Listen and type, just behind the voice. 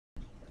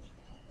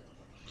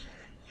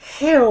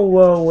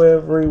Hello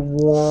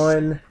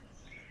everyone,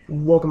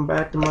 welcome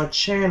back to my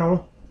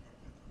channel,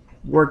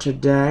 where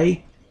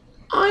today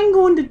I'm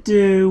going to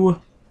do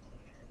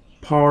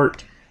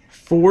part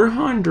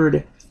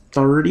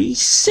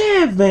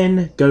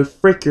 437, go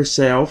frick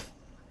yourself,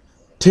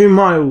 to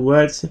my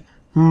Let's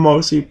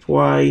Mostly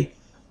Play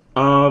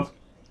of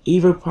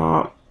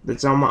Evopop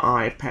that's on my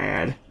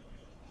iPad,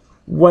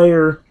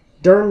 where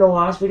during the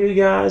last video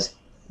guys,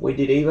 we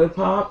did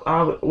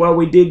Evopop. Well,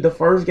 we did the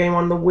first game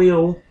on the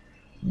wheel,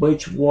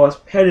 which was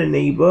Pet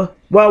Amoeba.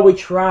 Well, we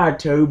tried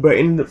to, but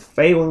ended up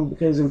failing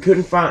because we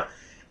couldn't find...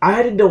 I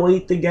had to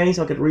delete the game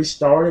so I could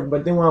restart it,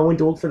 but then when I went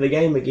to look for the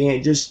game again,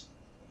 it just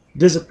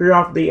disappeared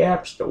off the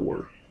App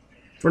Store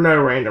for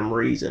no random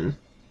reason.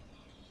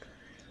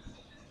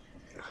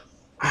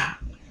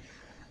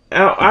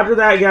 After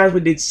that, guys, we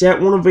did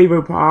Set 1 of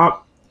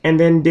Evopop, and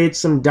then did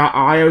some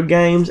 .io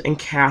games and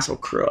Castle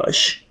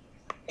Crush.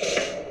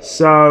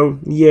 So,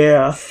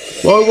 yeah.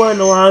 While we're in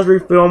the last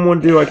refill, I'm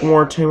going to do like 1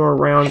 or 2 more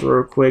rounds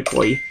real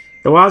quickly.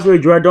 The last video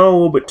dragged on a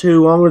little bit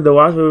too longer. The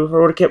last video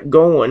would have kept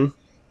going.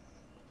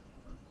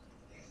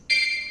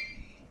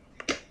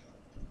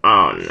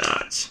 Oh,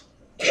 nuts.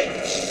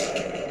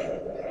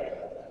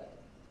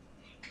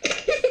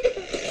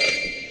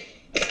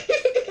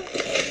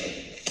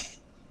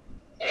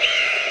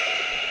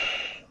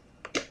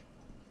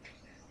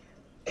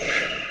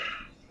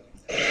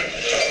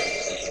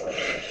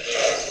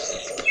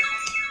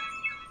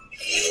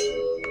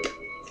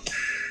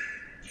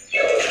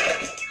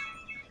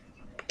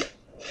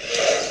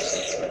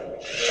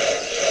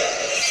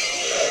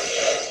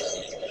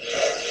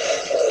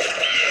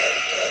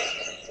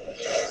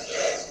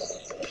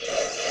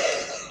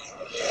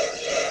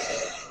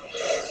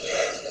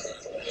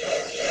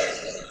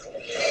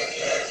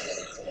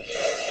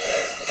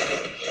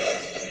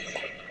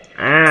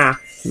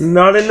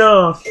 Not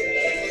enough.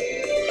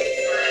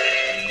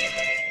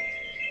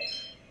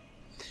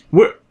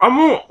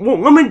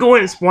 Let me go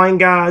ahead and explain,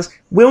 guys.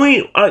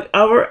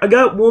 I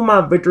got one of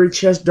my victory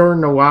chests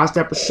during the last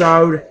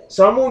episode,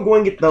 so I'm gonna go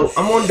and get the.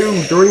 I'm gonna do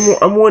 3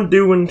 more. I'm gonna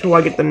do until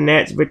I get the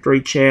next victory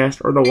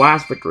chest or the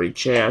last victory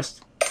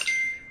chest,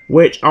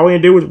 which all we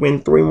gonna do is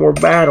win 3 more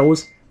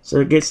battles,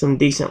 so get some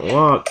decent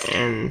luck,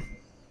 and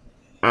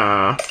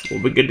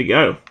we'll be good to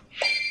go.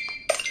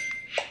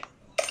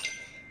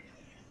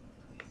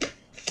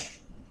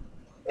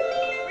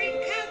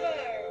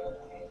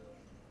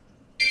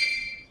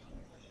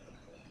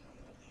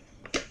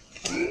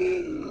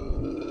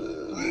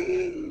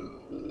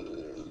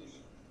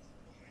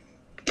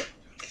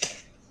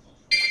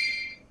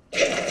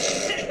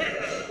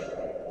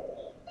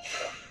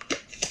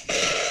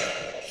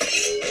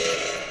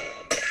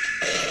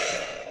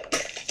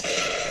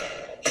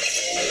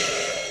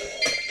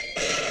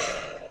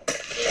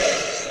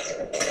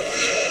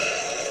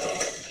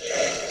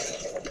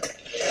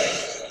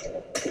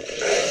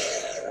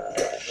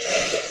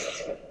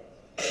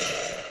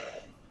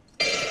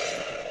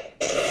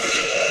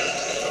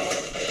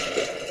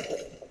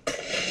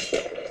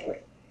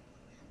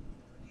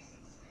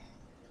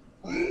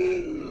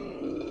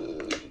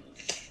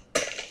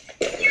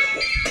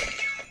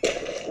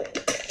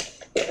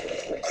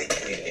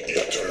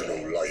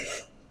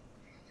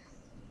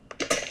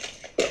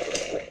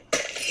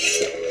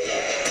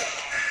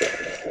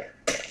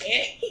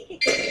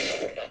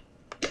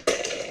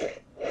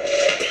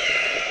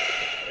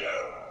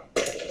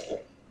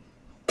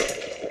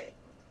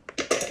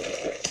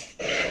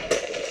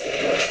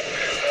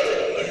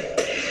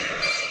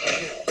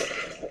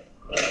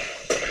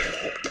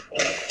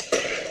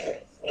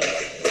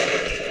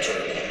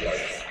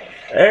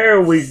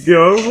 There we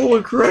go.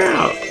 Holy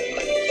crap.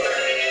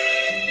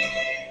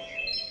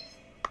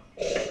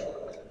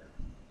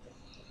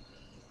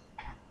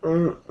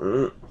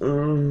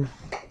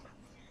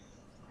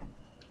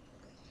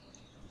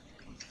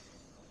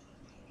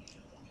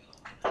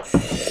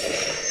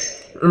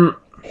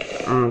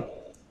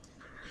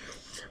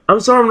 I'm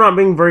sorry I'm not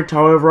being very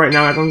talkative right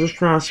now. I'm just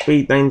trying to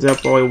speed things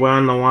up really well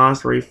in the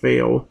last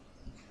refill.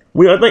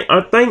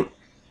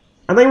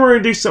 I think we're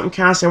gonna do something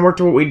kind of similar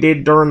to what we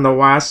did during the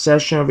last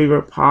session of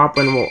Evopop,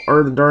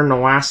 or during the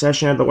last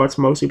session of the Let's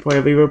Mostly Play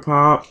of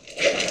Evopop.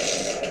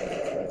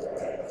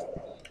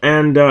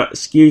 And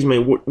excuse me,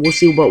 we'll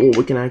see what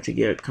we can actually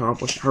get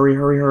accomplished. Hurry,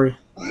 hurry, hurry.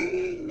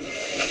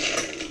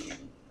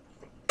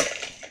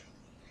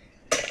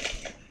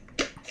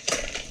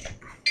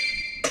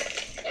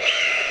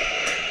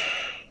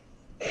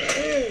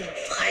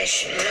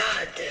 Fresh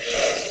blood.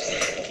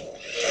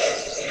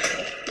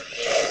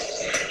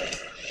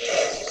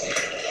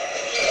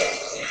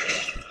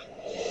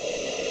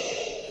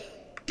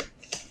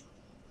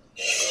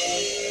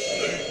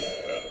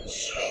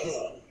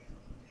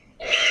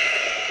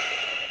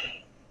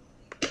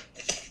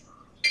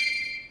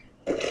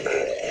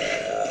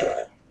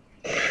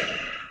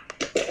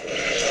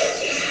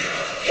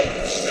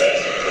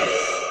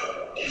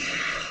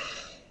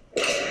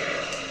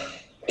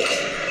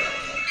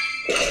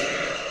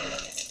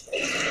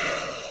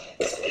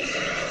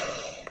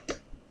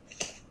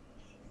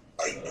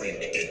 bring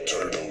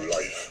eternal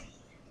life.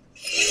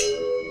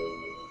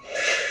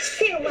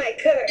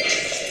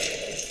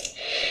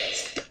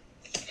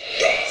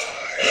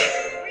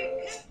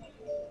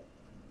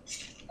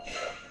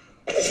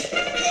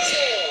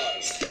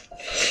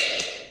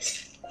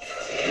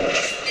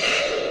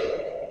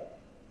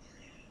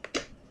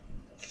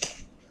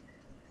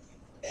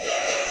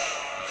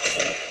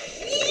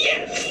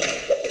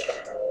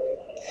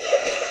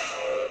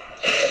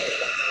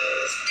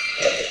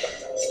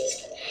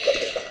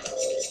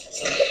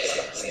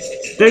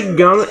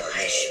 Dadgummit.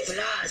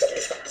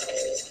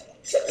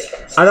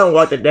 I don't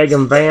like the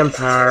daggum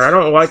vampire. I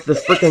don't like the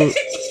freaking...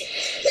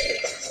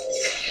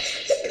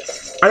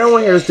 I don't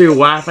want to hear this dude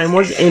laughing.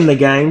 What's in the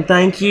game?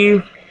 Thank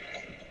you.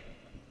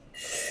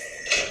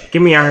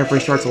 Get me out here if he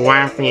starts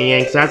laughing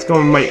again, because that's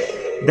going to make...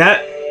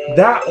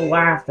 That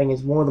laughing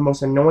is one of the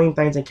most annoying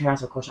things in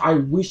Castle Crush. I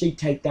wish they'd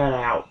take that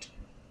out.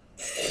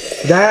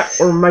 That,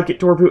 or make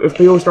it to where if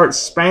people start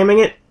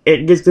spamming it,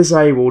 it gets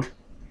disabled.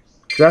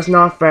 That's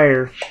not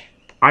fair.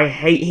 I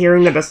hate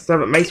hearing that. That's the stuff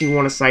that makes me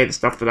want to say the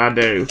stuff that I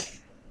do.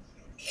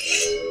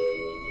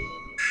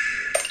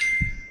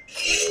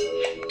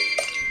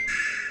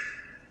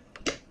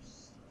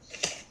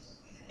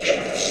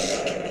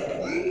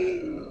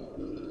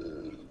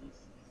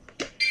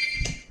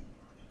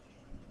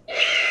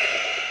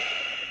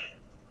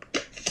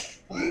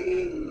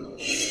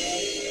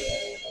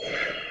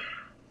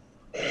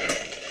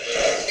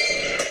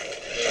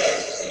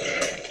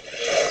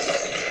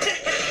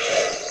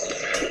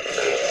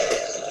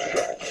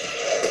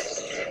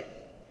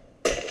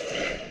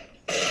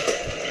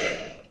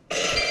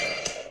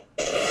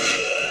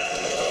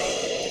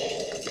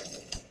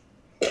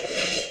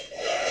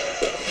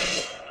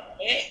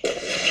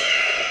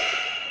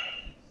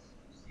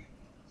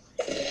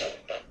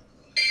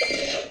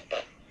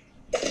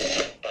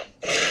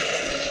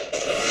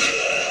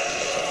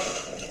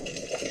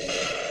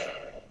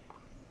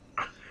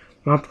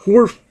 My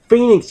poor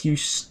Phoenix, you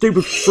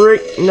stupid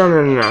frick.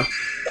 No.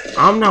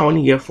 I'm not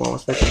letting you get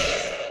flawless victory.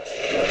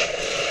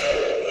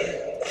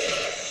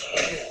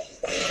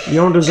 You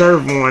don't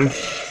deserve one.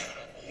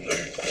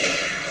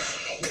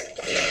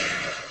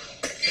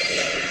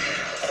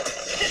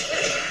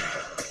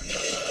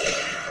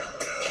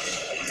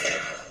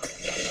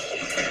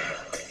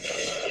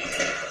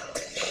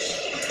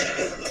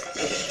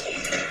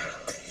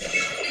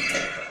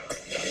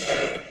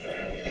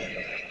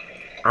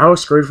 I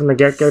was screwed from the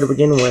get-go to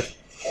begin with.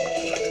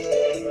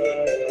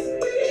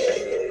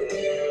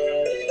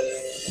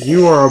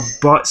 You are a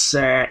butt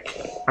sack.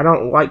 I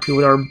don't like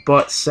people that are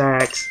butt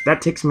sacks.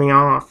 That ticks me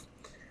off.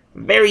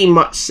 Very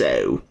much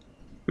so.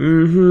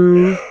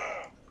 This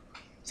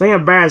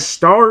ain't a bad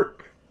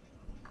start.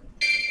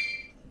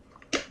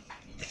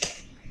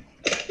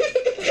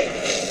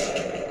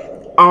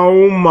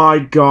 Oh my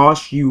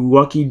gosh, you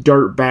lucky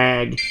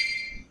dirtbag.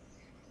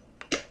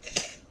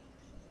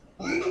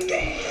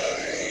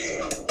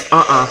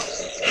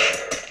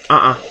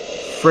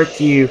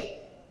 Frick you.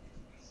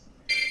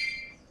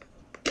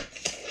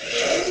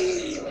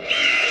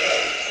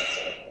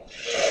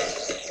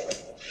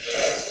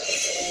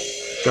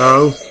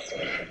 Go.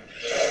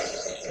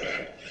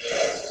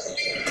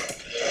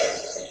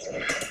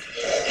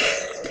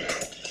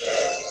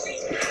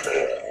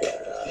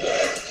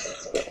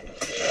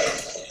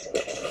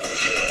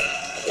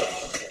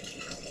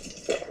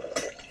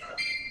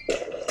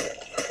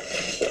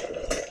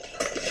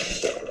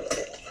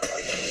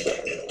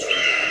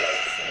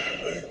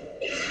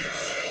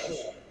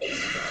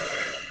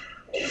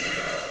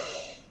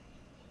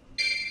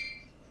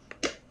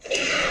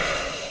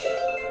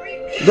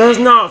 That's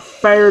not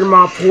fair to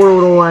my poor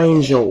little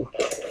angel.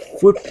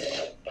 Flip.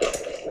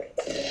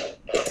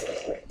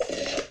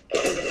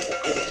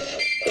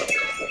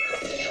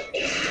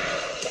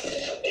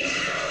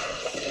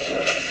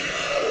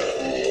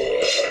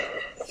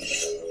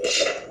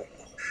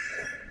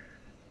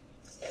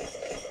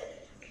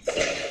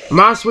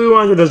 My sweet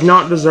little angel does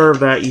not deserve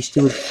that, you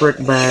stupid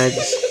frick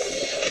bags.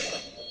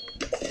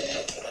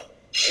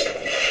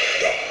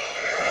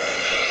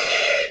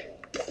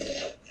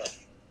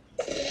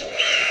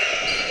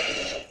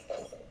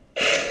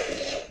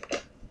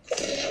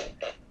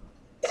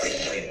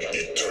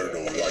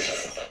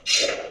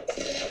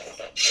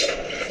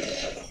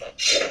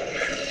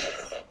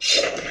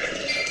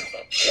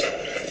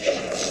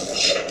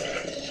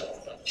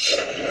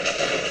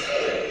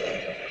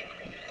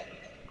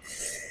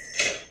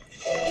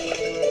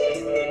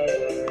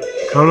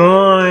 Come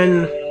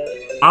on.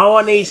 All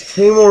I need is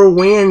 2 more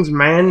wins,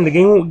 man. The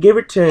game won't give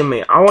it to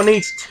me. All I need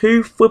is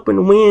 2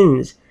 flipping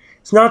wins.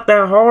 It's not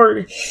that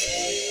hard.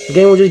 The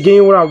game will just give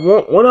me what I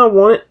want when I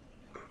want it.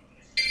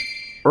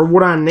 Or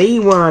what I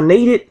need when I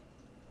need it.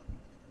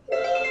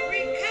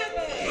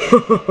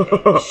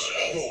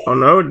 Oh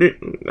no, it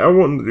didn't. I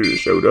wanted to do the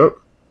showed up.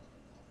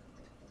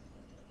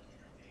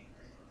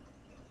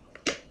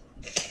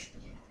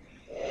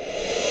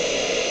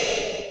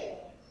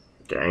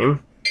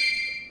 Game.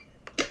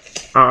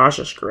 Oh, that's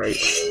just great.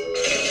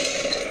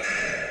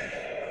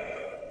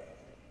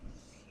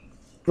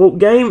 Well,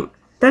 game,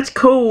 that's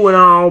cool and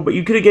all, but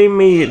you could have gave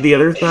me the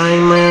other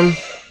thing, man.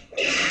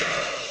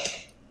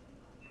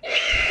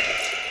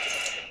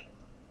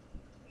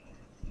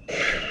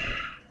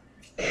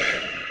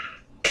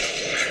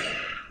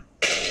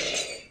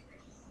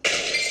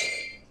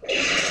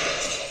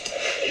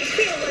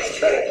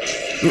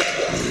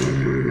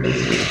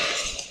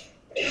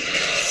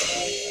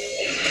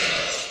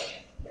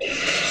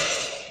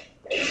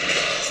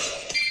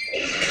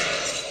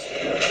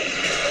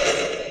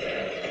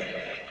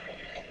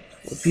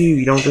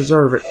 You don't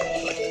deserve it.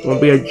 I'm gonna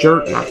be a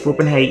jerk and I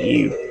flippin' hate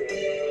you.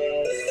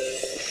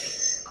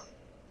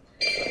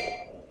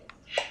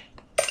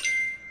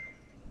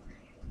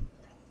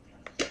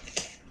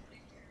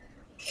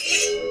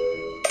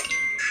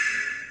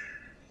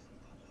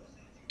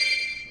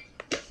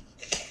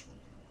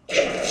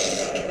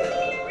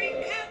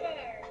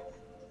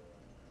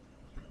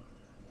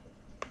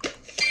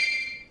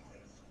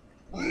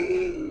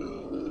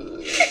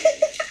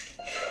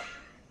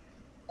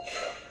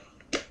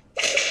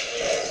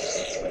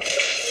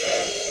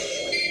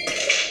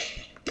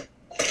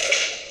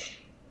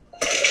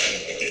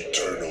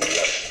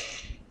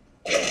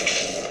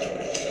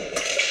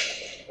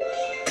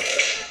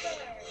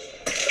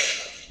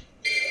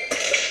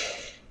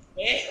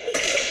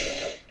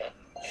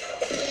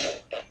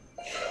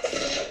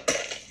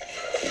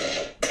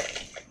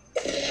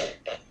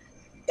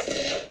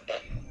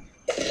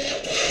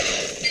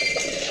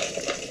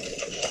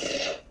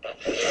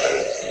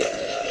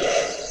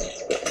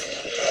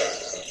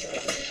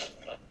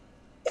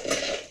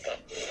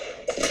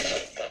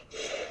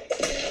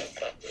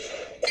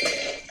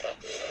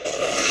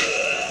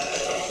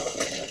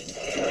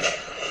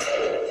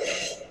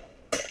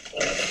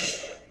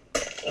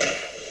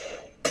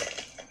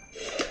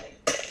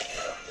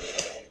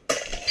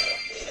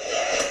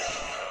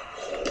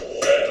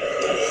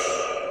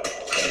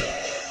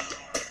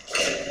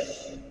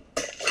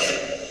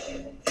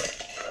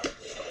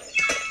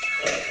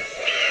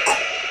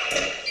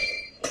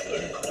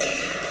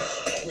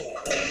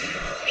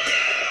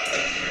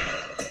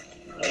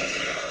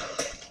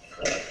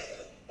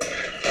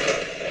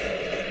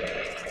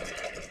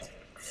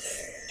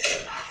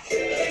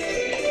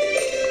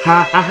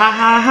 Ha ha ha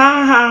ha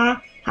ha ha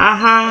ha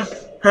ha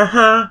ha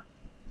ha.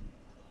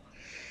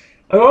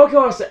 I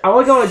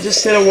like how I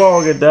just said a while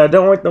ago that I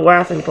don't like the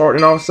laughing part,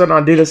 and all of a sudden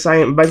I do the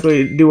same,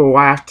 basically do a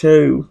laugh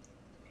too.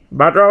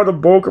 But after all the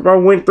bulk of I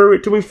went through,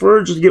 it took me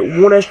forever just to get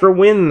one extra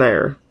win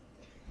there.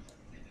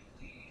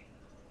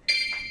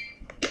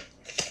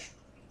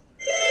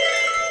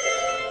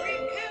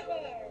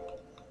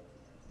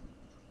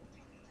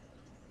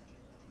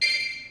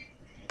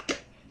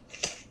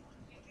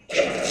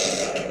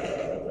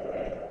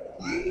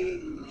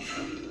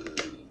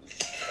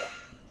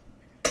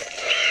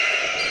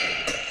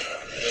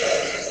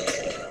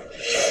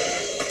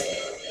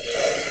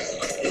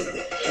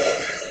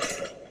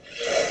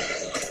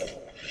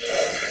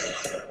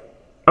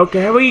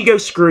 Okay, how about you go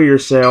screw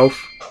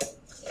yourself?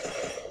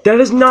 That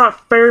is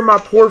not fair, my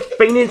poor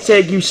Phoenix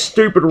egg, you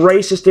stupid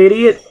racist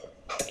idiot.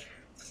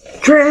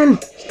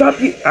 Tran,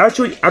 stop you.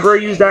 Actually, I'd rather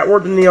use that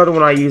word than the other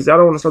one I used. The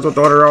other one starts with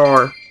the letter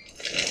R.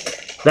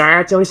 That I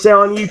actually said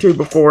on YouTube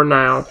before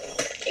now.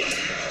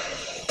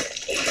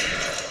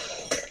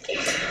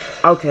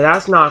 Okay,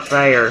 that's not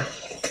fair.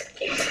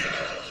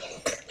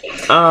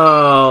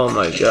 Oh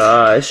my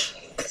gosh.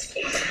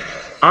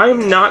 I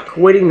am not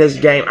quitting this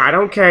game. I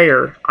don't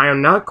care. I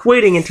am not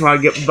quitting until I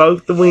get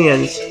both the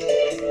wins.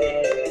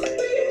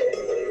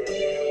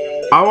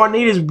 All I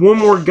need is one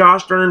more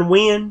gosh darn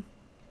win.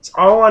 That's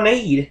all I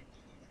need.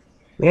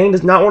 The game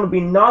does not want to be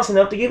nice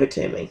enough to give it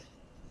to me.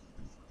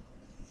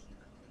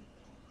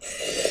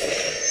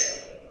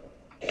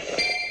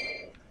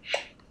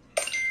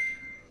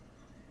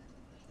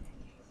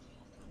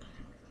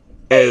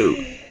 Oh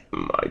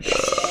my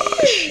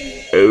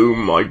gosh. Oh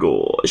my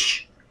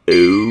gosh.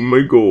 Oh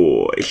my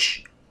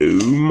gosh.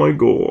 Oh my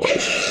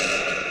gosh.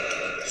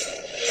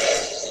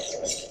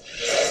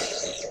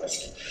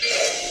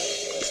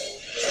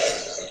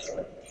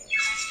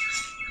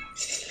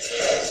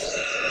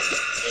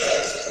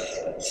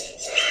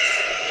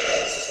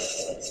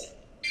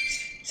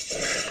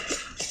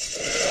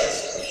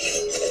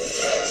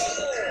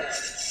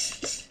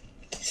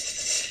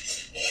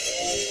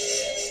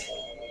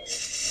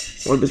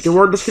 Word, this can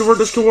work, this can work,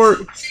 this can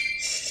work.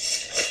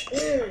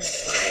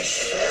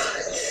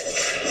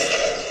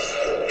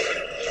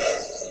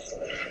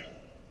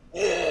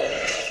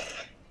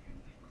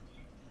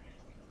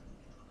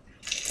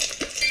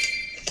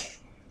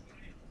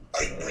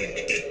 I bring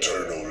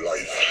eternal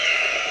life.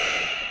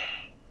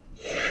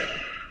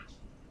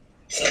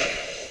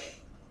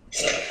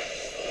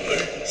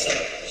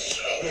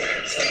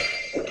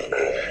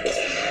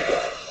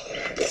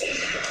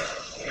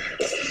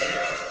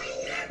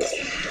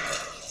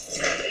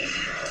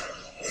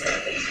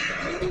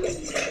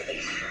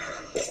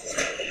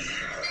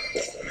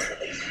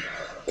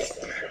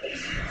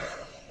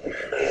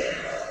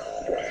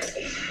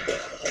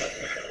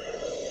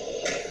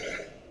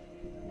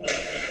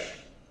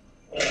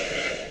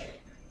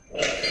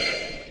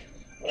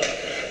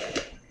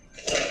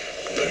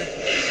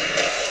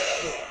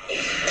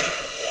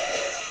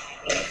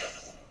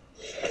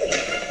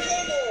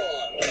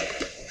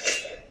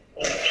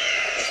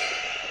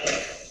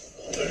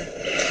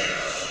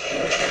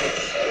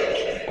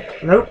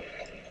 Nope.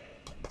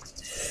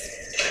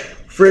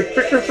 Frick,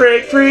 frick,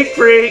 frick, frick,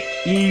 frick.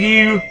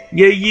 You.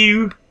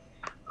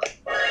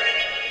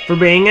 For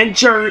being a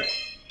jerk.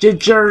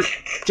 Jerk.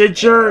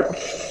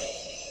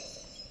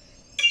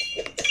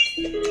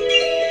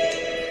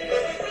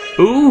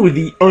 Ooh,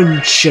 the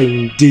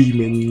Unchained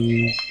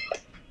Demon.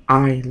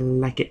 I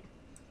like it.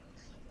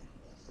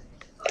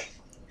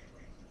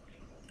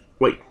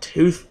 Wait,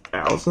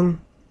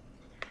 2,000?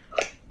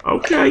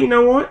 Okay, you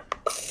know what?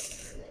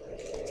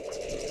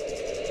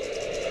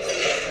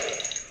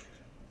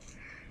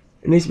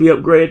 It needs to be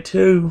upgraded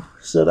too,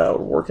 so that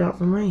would work out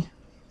for me.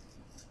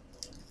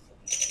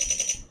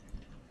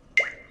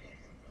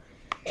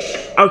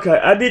 Okay,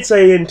 I did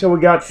say until we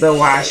got to the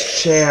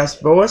last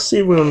chest, but let's see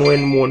if we can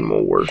win one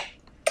more.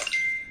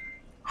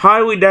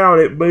 Highly doubt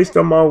it based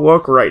on my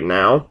luck right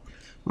now.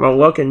 My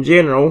luck in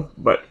general,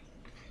 but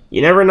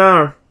you never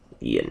know.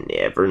 You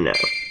never know.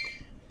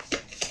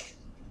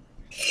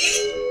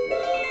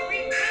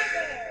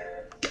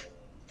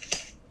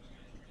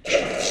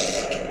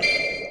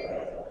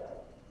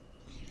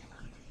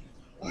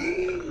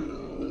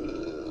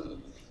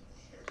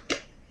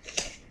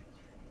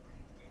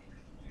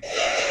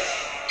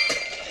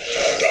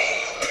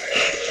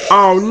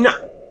 Oh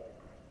no!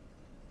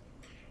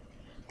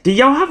 Do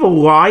y'all have a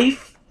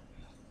life?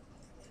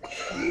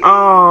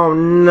 Oh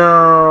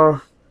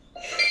no!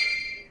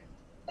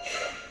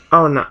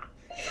 Oh no!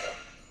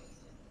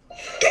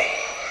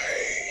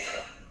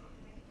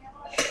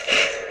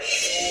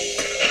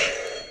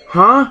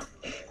 Huh?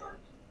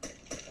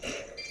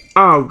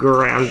 Oh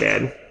great, I'm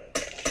dead.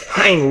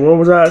 Hang, what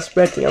was I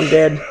expecting? I'm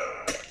dead.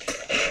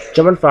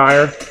 Jump in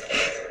fire.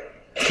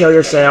 Kill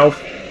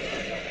yourself.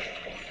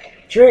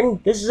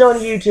 Trenton, this is on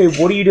YouTube.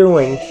 What are you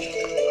doing?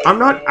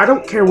 I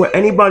don't care what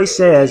anybody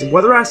says.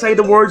 Whether I say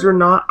the words or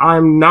not,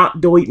 I'm not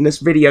deleting this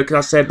video because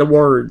I said the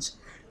words.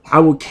 I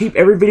will keep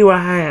every video I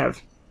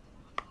have.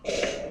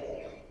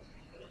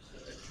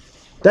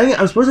 Dang it,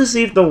 I'm supposed to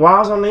see if the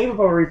laws on the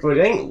Evopop replay.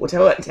 It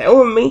ain't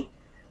telling me.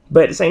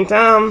 But at the same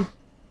time...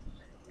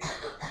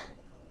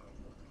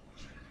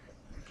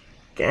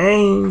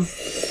 Dang.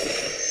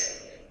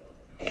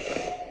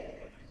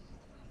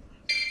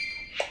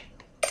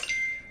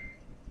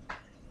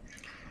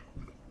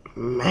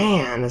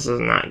 Man, this is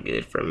not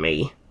good for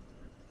me.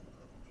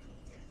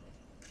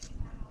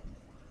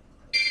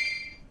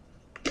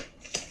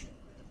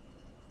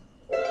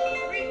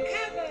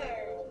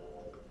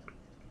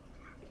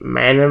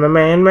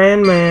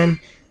 Man.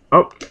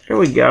 Oh, here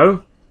we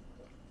go.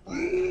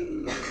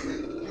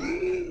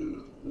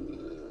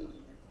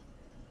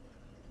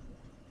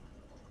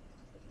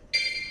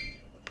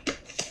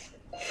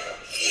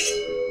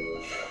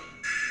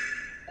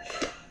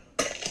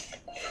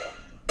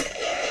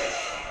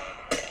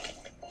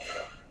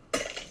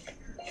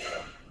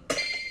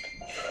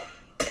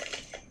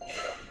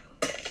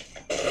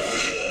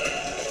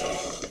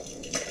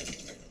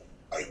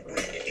 I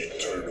bring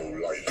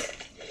eternal life.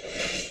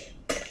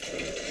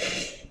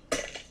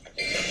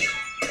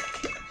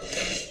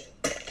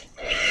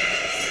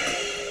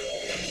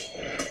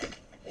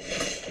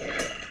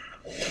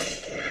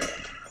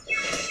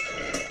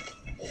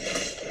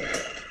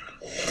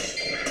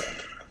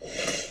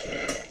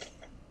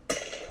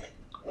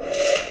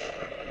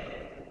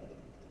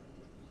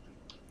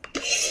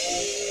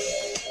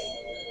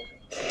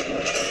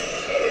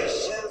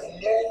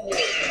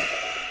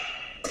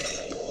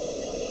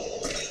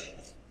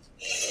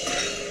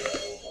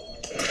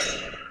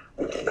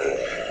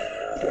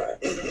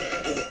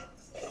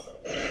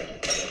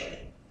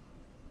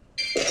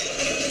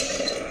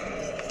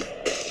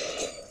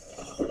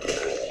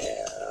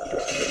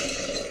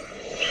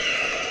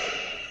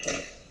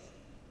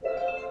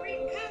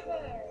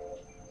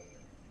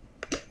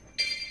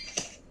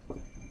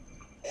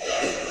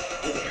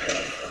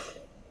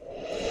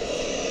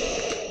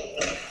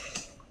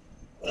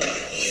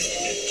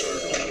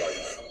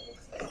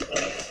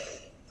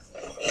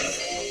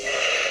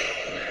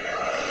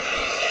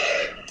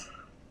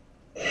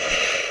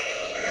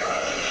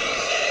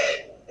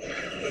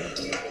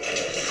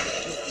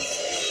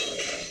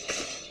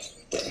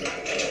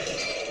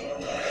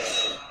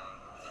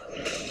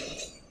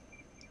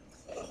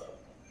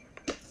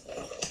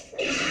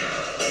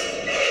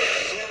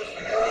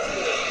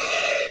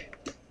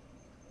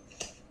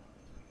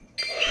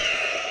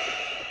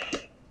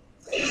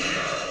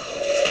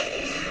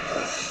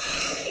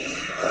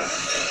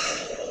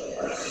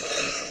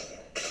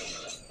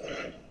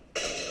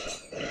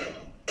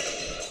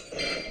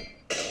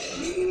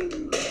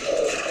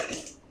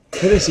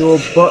 Look at this little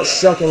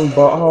butt-sucking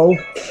butthole.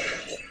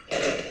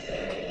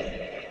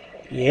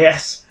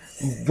 Yes,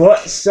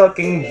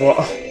 butt-sucking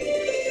butthole.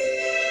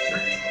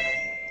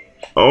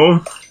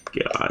 Oh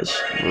gosh,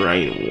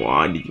 Rain,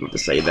 why did you have to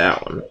say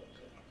that one?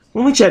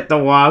 Let me check the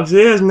logs.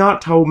 It has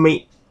not told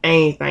me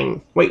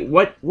anything. Wait,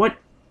 what? What?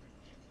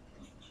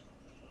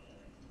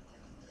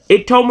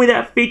 It told me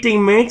that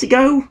 15 minutes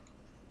ago?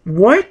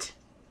 What?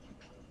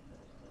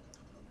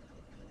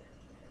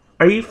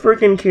 Are you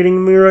freaking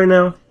kidding me right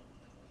now?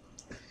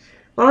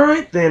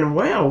 Alright then,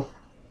 well,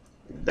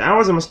 that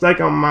was a mistake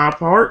on my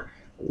part.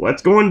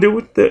 Let's go and do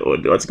what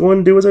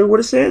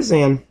it says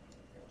then.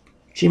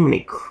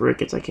 Jiminy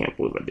crickets, I can't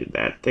believe I did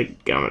that.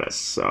 That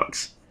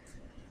sucks.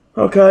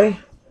 Okay,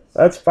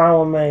 that's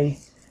fine with me.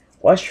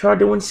 Let's try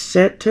doing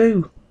set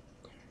 2.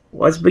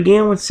 Let's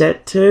begin with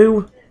set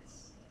 2.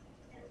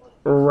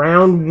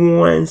 Round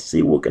 1.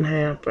 See what can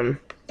happen.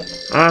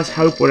 I just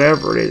hope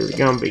whatever it is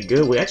gonna be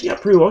good. We actually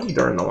got pretty lucky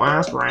during the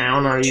last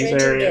round. Are you Trenton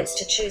serious? gets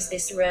to choose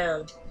this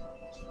round.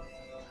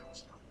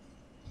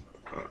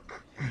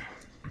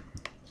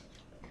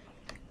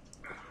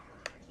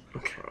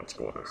 Okay, let's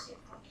go on.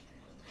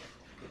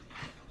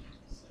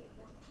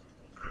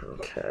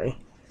 Okay.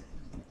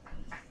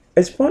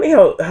 It's funny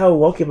how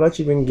lucky I've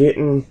actually been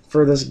getting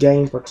for this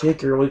game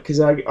particularly, because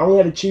I only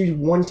had to choose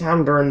one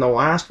time during the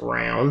last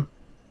round.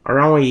 Or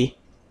only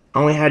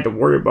had to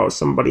worry about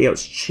somebody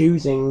else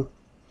choosing,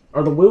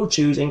 or the wheel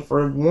choosing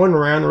for one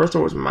round. The rest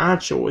of it was my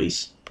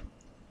choice.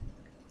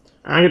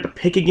 I get to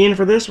pick again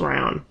for this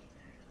round.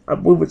 I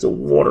believe it's a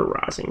water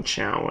rising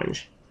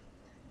challenge.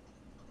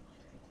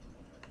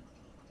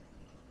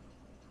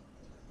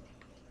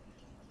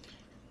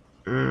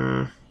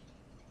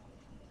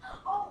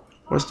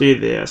 Let's do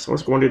this.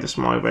 Let's go and do the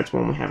small events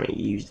one we haven't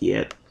used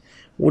yet.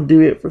 We'll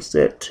do it for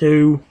set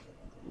 2,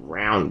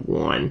 round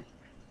 1.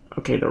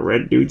 Okay, the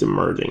red dude's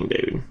emerging,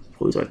 dude.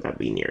 Please let that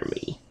be near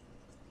me.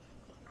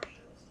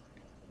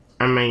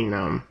 I mean,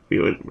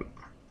 feel it.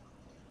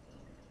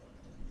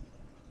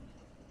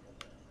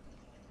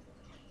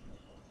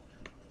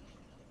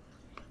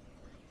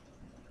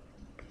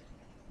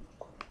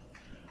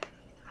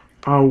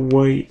 Oh,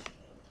 wait.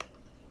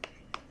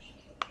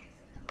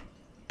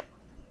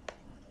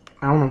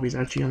 I don't know if he's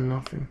actually on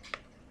nothing.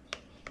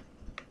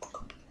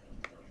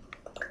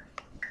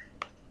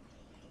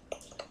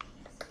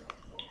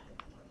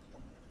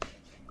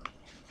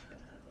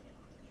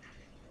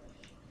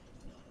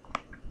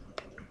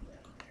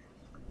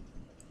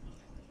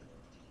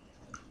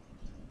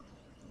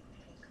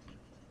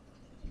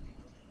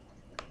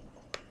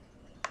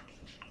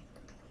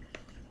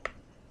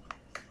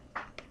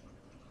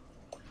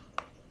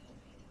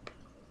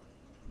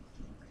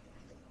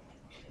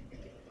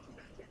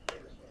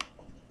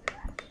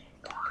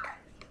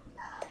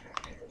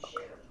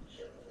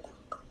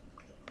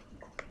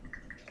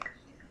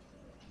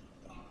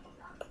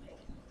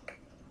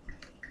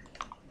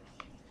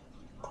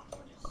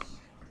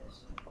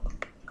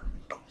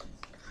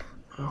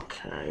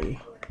 Okay.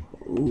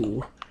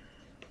 Ooh.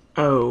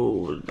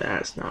 Oh,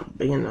 that's not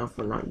big enough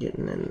for not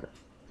getting in.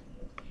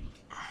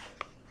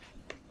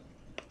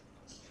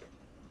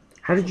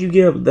 How did you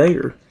get up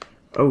there?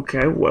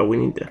 Okay, well, we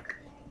need to.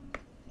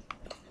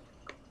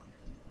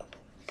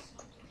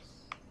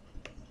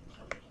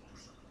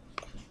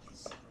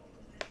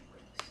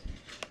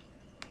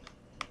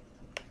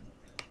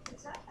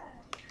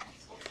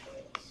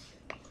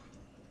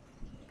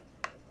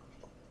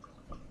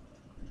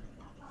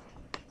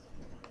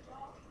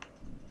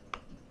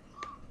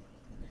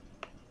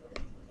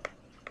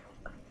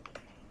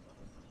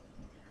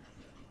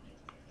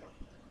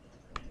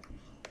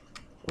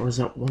 Or is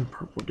that one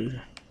purple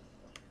dude?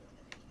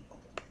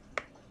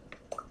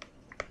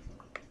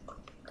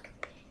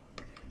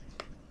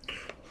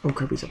 Oh,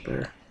 Kirby's up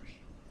there.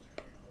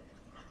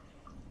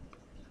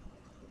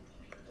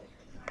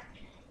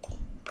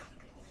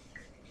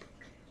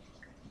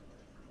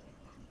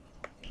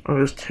 Oh,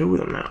 there's 2 of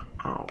them now.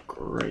 Oh,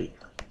 great.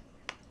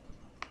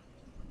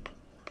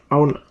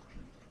 Oh, no.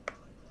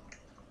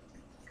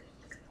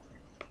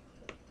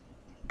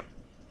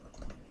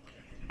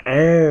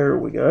 There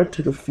we go. It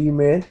took a few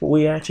minutes, but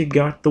we actually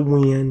got the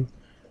win.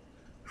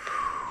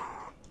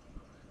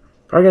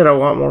 I got a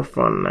lot more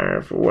fun there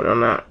if it wasn't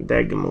on that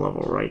daggum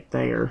level right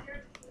there.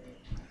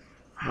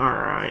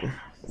 Alright.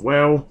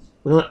 Well,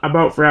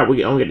 about for that,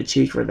 we only get to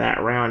choose for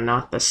that round,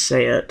 not the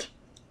set.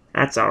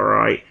 That's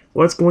alright.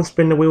 Let's go and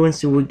spin the wheel and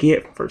see what we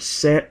get for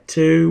set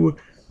 2,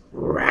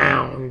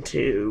 round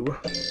 2.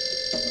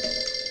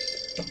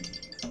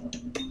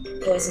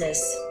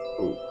 Poisonous.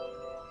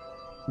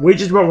 We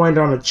just about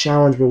landed on a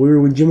challenge, but we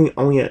were legitimately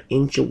only an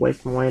inch away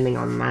from landing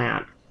on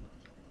that.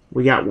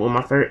 We got one of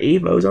my favorite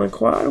Evos on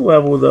quad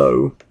level,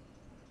 though.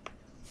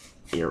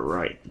 You're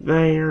right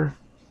there.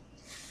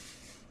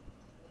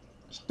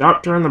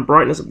 Stop turning the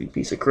brightness up, you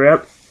piece of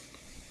crap.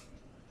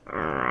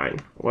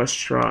 Alright, let's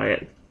try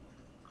it.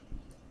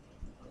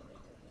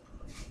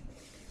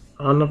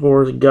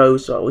 Omnivores go,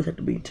 so I always have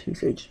to be 2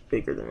 stages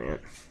bigger than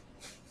it.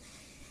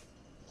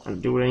 I'll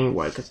do it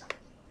anyway, because...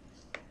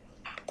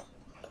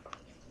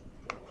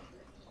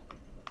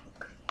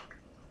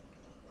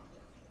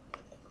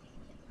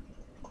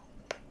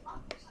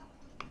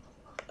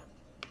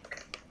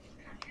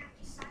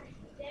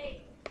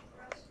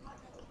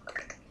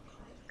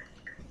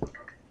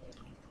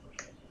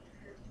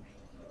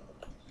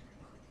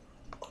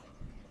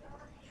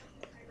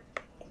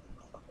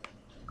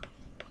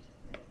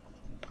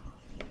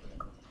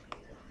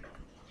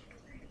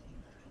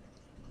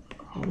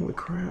 Holy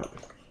crap.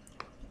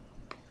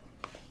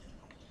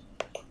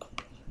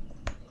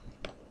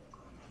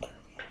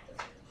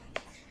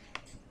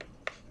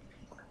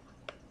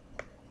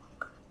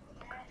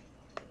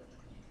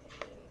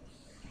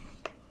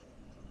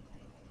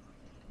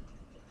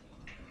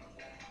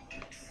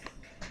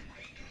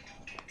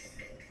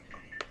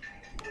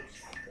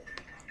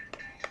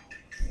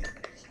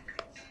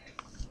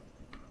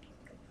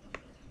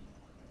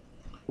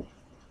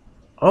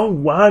 Oh,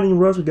 Winding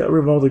Rush, we got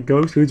rid of all the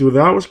ghost foods. Well,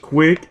 that was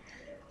quick.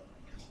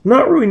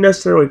 Not really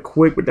necessarily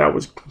quick, but that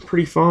was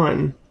pretty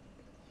fun.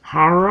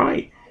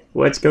 Alright,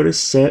 let's go to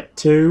set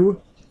 2,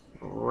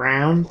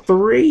 round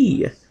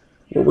 3.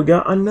 Well, we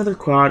got another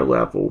quad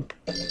level.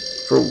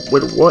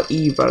 With what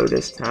Evo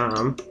this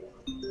time?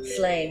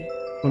 Flame.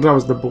 Well, that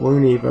was the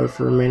balloon Evo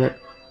for a minute.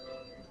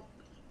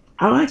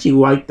 I actually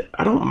like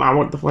I don't mind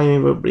what the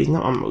flame Evo, but he's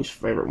not my most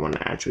favorite one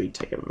to actually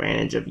take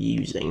advantage of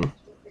using.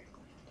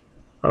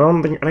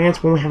 I think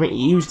it's one we haven't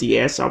used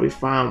yet, so I'll be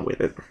fine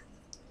with it.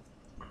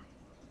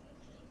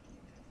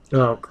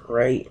 Oh,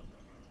 great.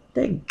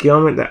 That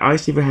gummit, that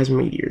Ice Evo has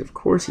meteors. Of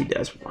course he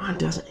does. Why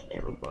doesn't he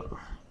ever bug?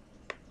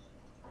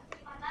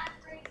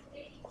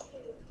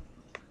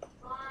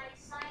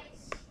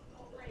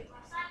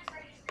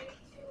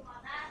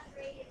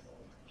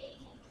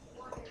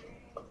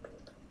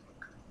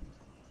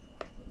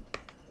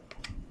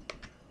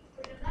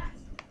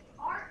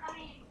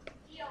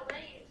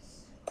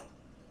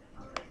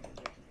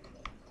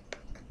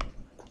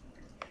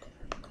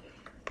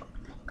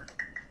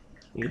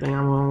 You think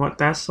I'm gonna let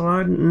that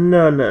slide?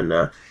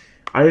 No.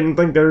 I didn't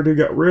think that dude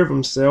got rid of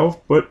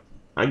himself, but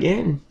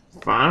again,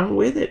 fine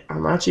with it.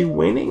 I'm actually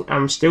winning.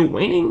 I'm still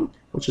winning,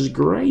 which is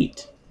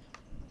great.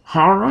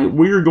 Alright,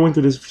 we are going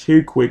through this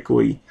too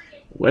quickly.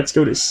 Let's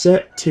go to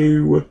set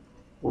 2,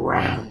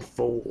 round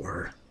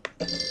 4.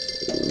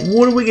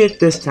 What do we get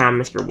this time,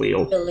 Mr.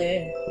 Wheel?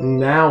 Balloon.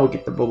 Now we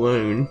get the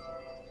balloon.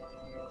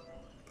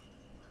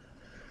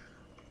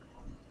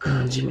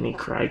 Oh, Jiminy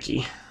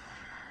Crikey.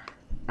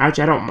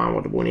 Actually, I don't mind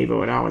what the balloon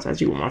Evo at all. It's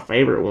actually one of my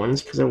favorite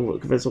ones because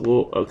it's a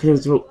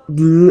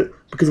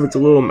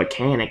little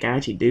mechanic. I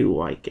actually do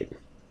like it.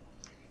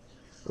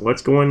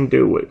 Let's go and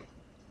do it.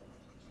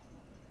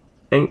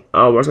 And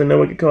oh, I know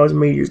we could cause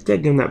meteors.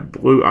 Take him that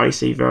blue Ice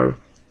Evo.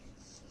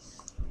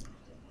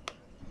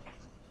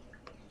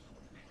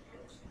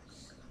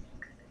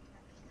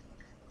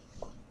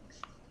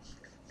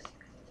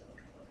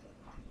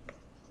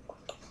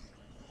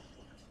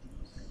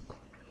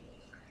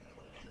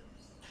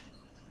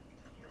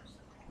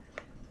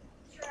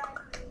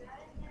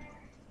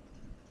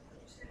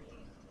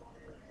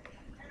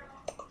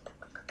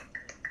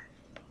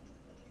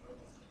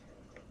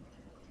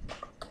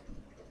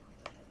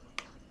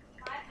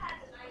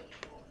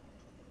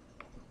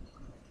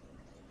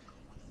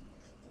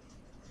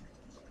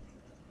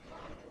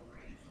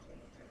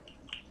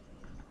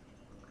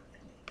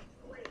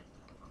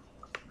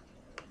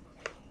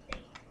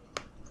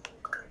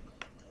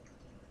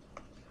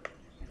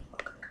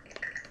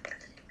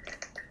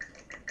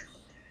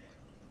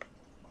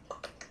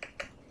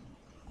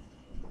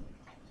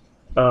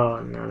 Oh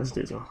no, this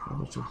dude's gonna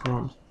cause some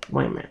problems.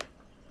 Wait a minute.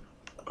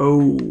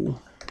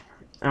 Oh,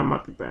 that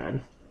might be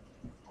bad.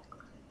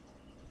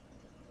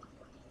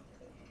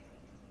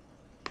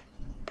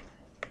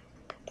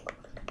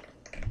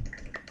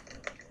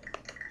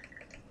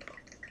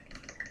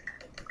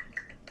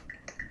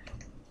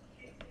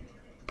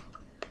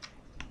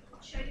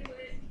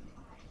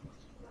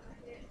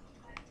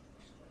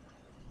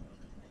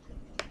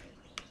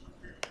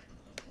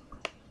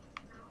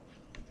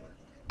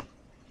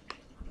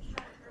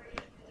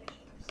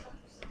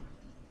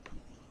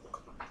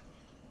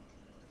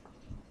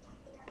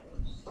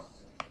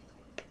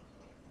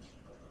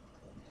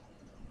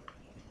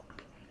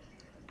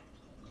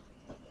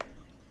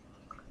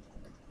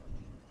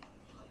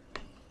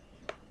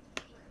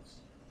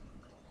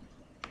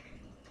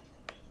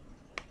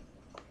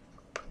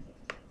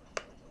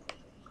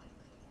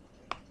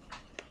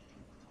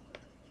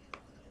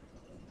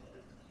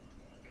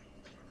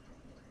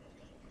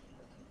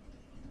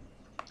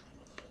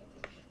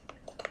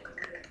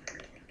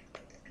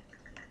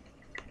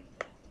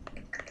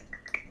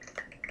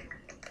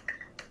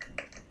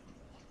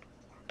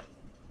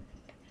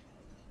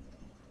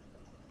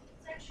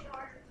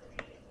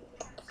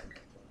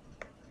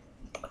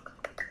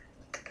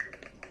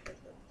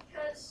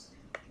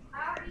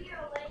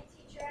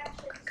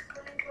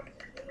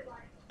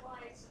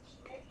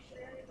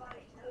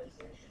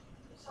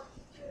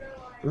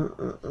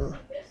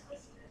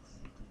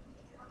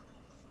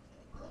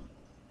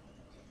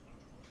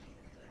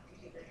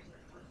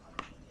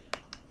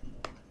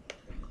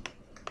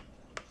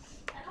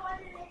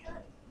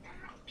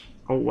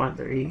 Oh, wow,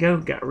 there you go.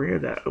 Got rid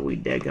of that OE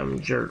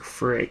daggum jerk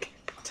frick.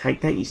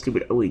 Take that, you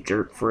stupid OE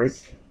jerk frick.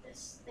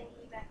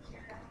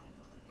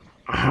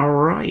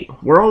 Alright,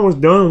 we're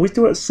almost done. We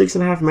still have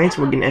 6.5 minutes.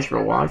 We're getting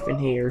extra life in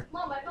here.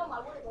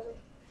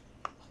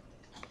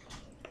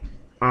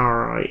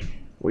 Alright,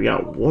 we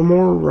got one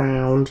more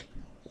round.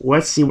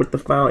 Let's see what the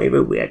final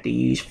Evo we have to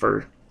use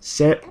for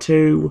set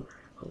 2,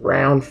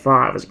 round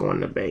 5 is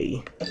going to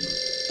be.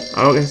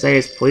 All I can say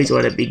is please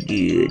let it be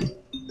good.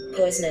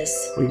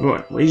 Poisonous.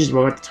 We just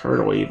bought the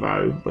turtle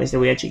Evo, but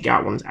instead we actually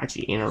got one that's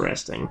actually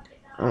interesting.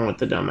 I don't want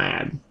the dumb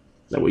ad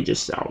that we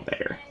just saw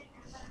there.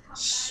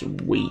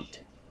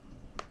 Sweet.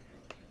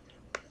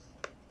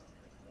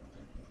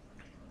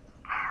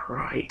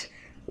 Alright,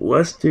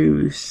 let's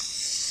do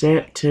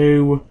set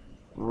 2,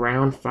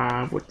 round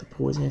 5 with the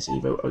poisonous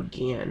Evo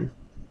again.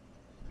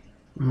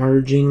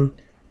 merging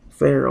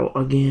feral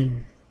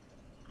again.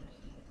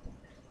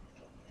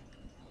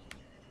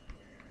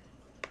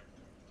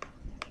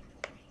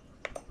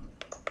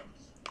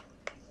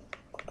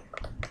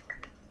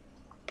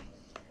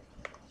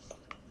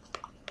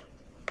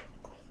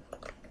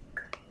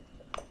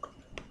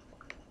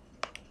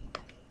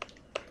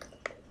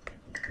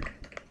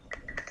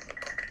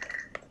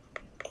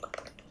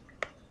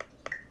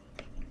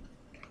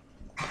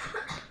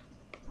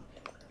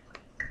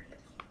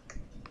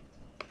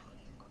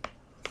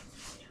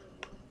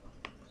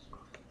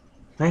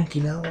 Thank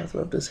you, now I've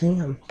left his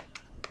hand.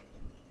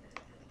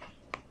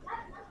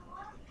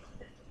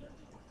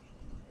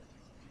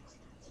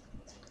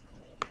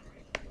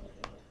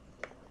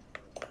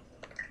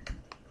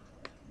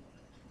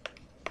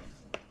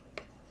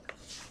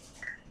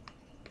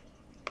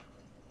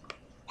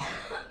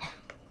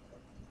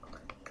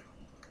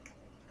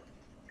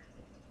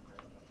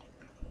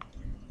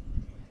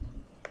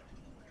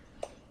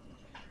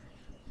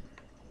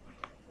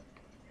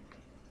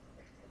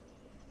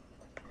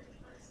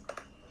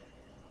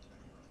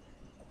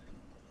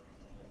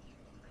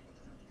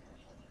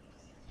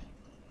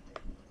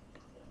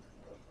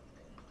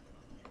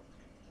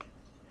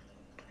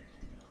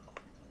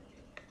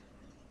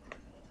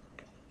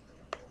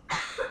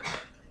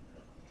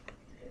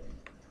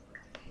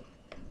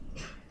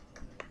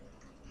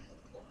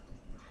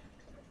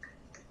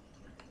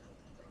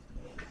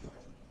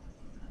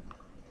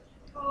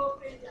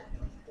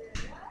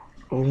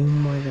 Oh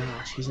my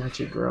gosh, he's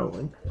actually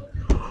growing.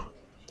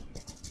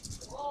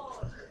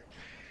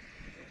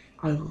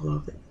 I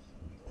love it.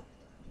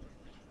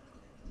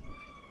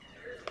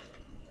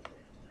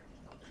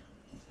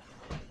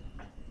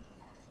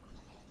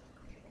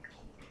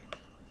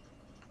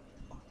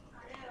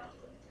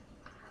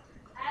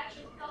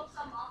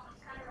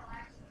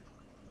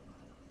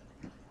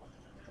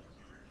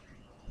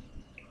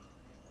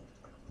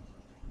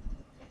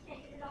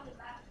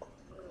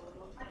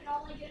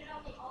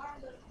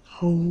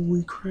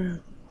 Holy crap.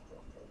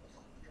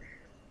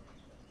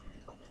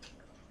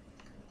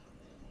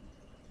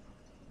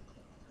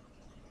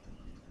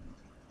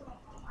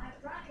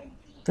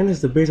 That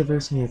is the biggest I've ever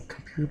seen a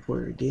computer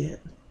player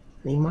get.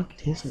 They might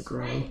continue to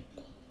grow.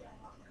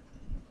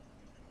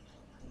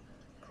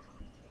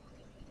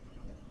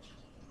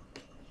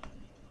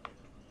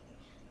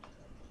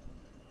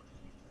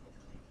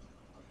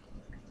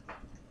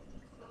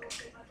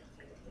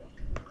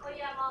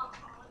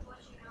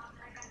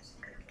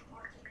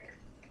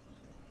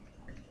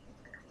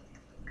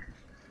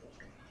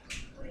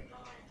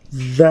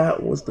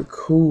 That was the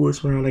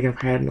coolest round I think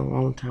I've had in a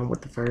long time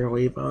with the Feral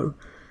Evo.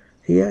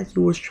 He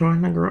actually was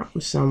trying to grow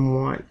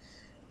somewhat.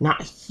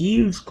 Not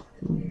huge,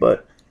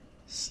 but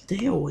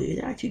still, he's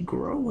actually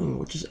growing,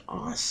 which is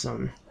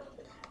awesome.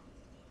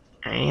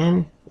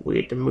 And we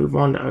have to move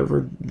on to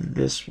over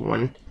this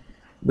one.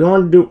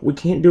 We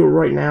can't do it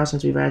right now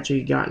since we've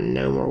actually gotten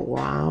no more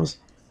lives.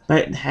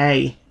 But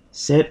hey,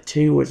 set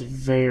 2 was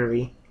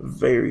very,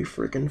 very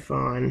freaking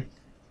fun.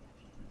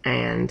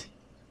 And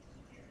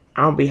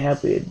I'll be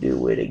happy to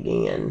do it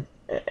again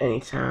at any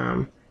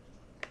time.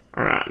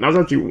 Alright, that was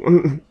actually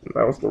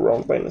that was the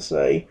wrong thing to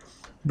say.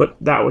 But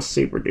that was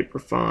super duper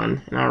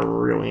fun, and I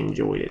really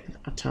enjoyed it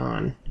a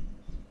ton.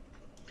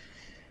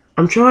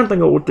 I'm trying to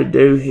think of what to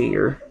do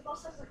here.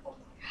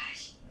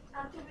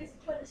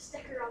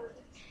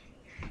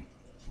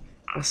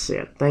 I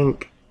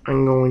think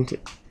I'm going to.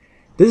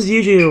 This is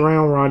usually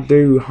around where I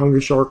do Hungry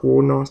Shark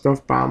World and all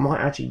stuff, but I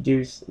might actually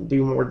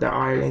do more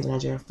diagrams and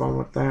actually have fun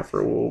with that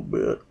for a little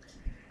bit.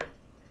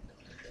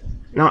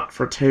 Not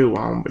for too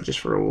long, but just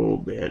for a little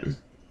bit.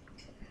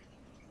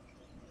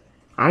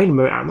 I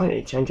might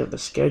need to change up the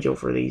schedule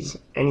for these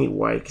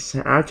anyway, because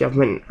actually I've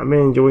been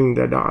enjoying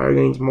the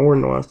diagrams more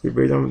in the last 2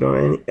 videos. I haven't done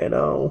any at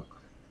all.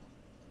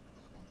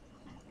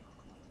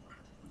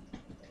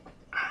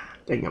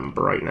 Taking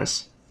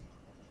brightness.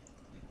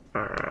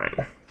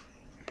 Alright.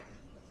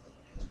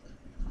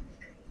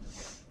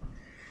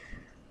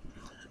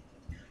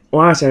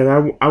 Well, I said,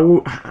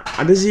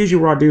 this is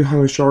usually where I do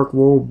Hungry Shark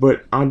World,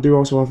 but I do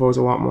also want to focus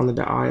a lot more on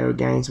the IO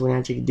games, so we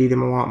actually do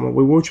them a lot more.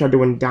 We will try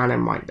doing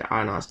Dynamite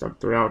and stuff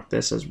throughout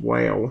this as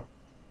well.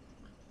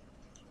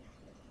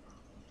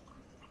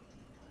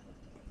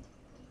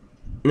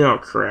 Oh,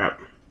 crap.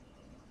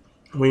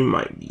 We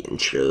might be in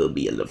trouble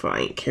if I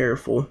ain't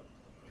careful.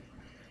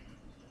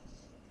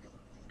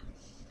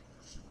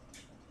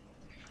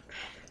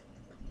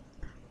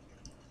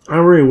 I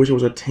really wish it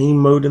was a team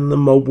mode in the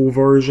mobile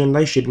version.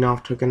 They should not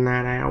have taken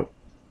that out.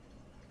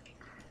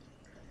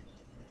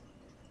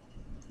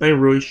 They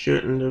really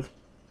shouldn't have.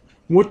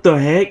 What the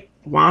heck?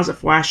 Why is it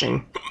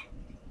flashing?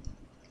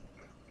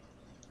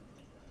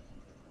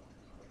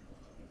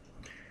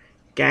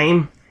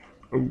 Game?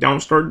 Don't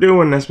start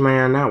doing this,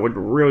 man. That would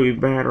really be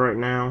bad right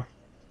now.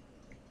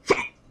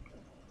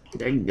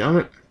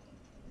 Daggone it.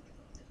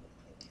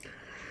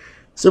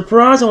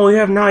 Surprisingly, we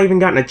have not even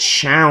gotten a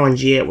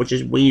challenge yet, which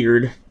is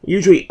weird.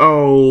 Usually,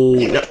 oh,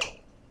 no.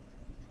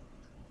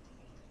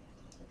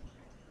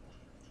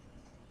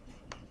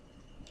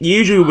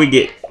 Usually we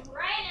get...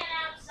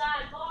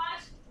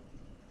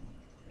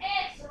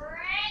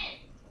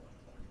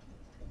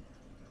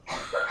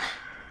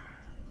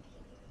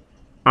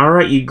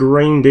 Alright, you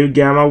green dude,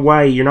 get out of my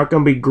way. You're not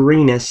gonna be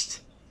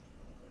greenest.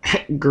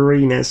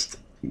 Greenest.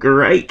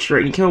 Great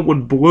trick. You come up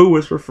with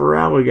bluest for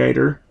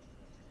alligator.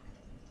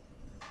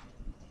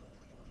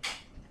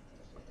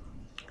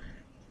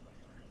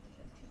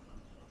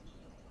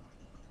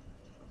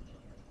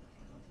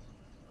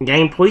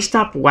 Game, please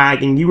stop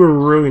lagging. You were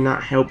really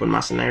not helping my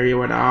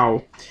scenario at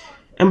all.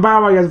 And by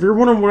the way, guys, if you're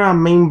wondering what I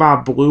mean by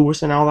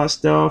bluest and all that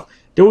stuff,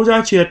 there was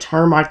actually a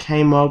term I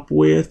came up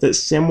with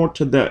that's similar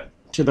to the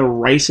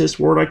racist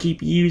word I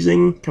keep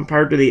using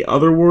compared to the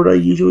other word I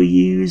usually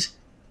use.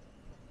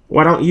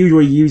 Well, I don't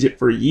usually use it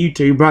for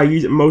YouTube, but I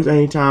use it most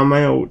anytime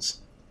else.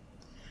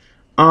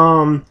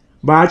 But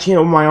I came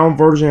up with my own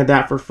version of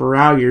that for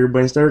alligator,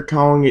 but instead of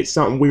calling it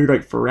something weird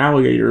like for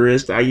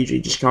alligatorist, I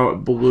usually just call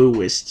it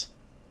bluest.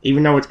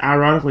 Even though it's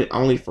ironically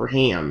only for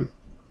him.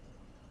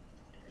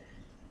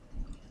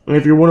 And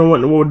if you're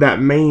wondering what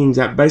that means,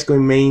 that basically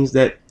means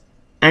that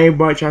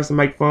anybody tries to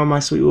make fun of my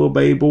sweet little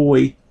baby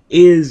boy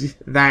is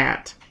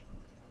that.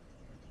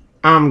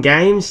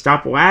 Game,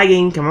 stop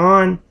lagging, come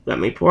on. Let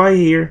me play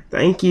here.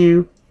 Thank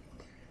you.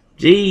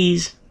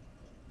 Jeez.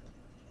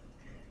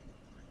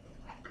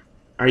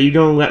 Are you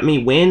gonna let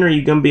me win or are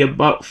you gonna be a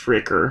butt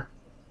fricker?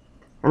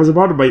 I was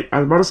about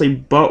to say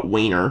butt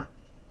wiener.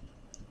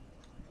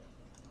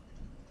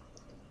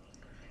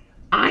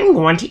 I'm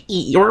going to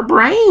eat your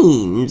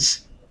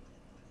brains.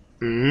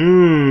 Well,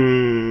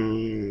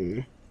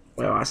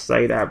 I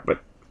say that, but...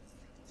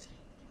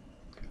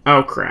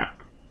 Oh,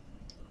 crap.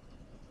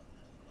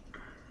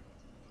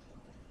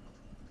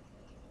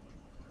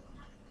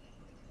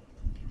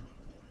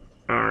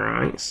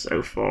 Alright,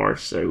 so far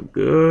so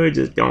good.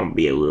 Just don't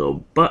be a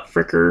little butt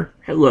fricker.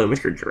 Hello,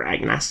 Mr.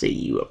 Dragon, I see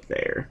you up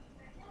there.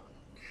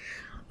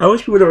 I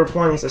wish people that were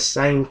playing as the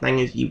same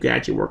thing as you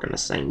guys to work on the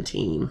same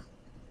team.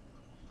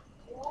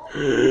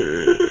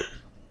 Uh-oh,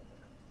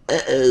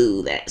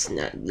 that's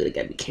not good. I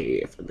gotta be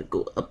careful to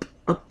go up.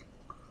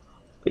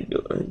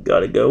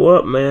 Gotta go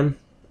up, man.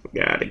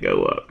 Gotta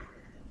go up.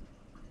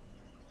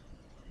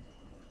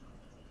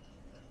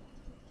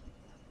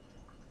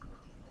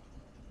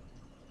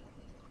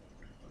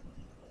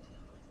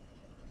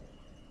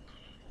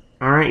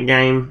 Alright,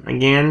 game.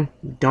 Again,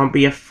 don't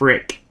be a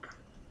frick.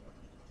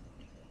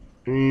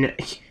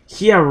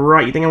 Yeah,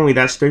 right. You think I'm only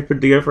that stupid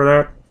to go for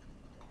that?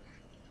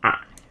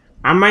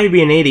 I may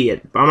be an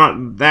idiot, but I'm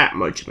not that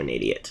much of an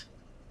idiot.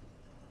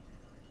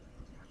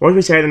 What if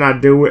we say that I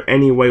do it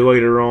anyway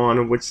later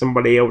on with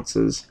somebody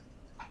else's?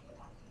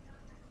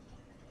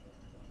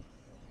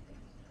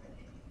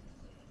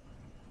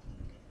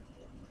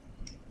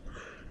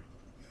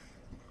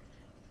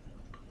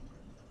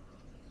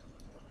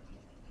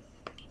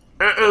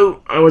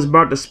 Uh-oh, I was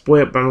about to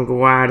split, but I'm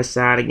glad I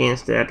decided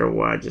against it after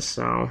what I just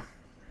saw.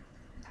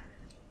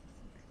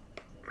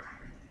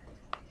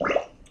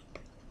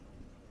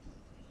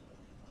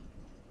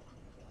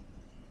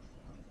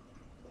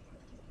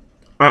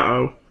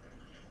 Uh-oh.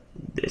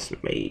 This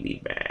may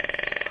be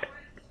bad.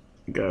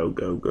 Go,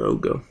 go, go,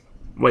 go.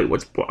 Wait,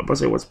 what's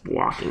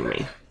blocking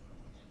me?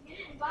 You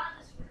didn't buy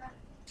this for nothing.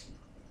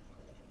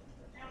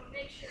 Now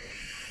make sure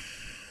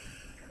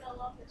you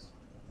love this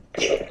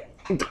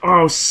one.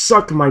 Oh,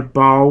 suck my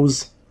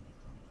balls.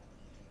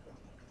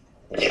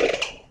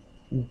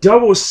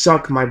 Double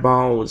suck my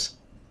balls.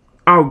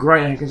 Oh,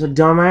 great, it's a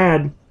dumb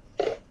ad.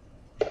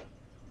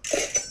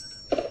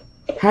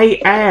 Hey,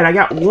 ad, I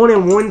got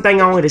one thing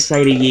I want to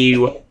say to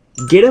you.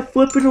 Get a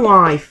flippin'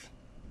 life.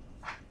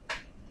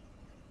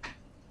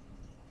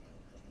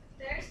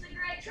 There's the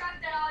great truck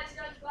that always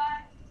goes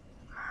by.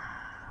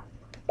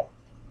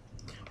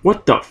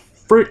 What the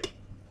frick?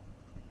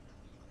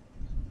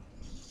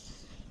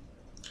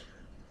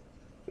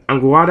 I'm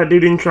glad that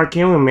dude didn't try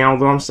killing me,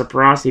 although I'm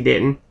surprised he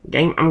didn't.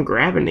 Game, I'm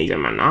grabbing these,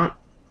 am I not?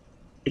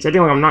 It's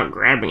acting like I'm not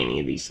grabbing any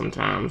of these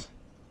sometimes.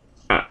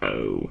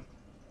 Uh-oh.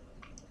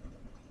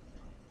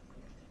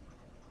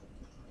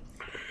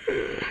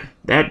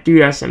 That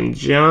dude has some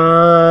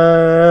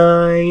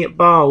giant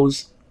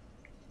balls.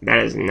 That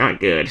is not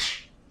good.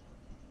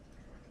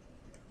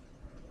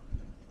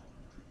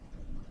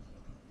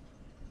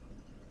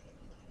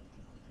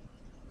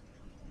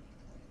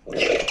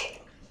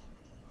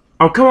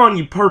 Oh, come on,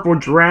 you purple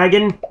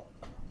dragon.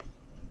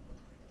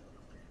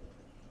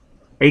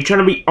 Are you trying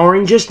to be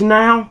orangest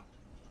now?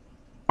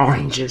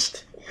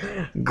 Orangest.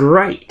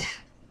 Great.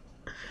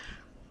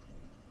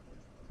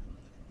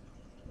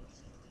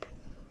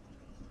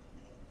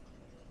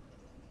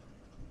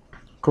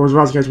 Of course,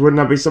 guys, wouldn't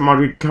that be something I'd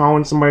be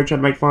calling somebody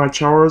trying to make fun of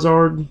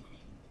Charizard?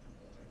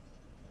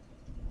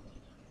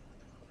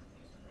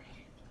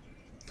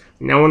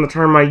 Knowing the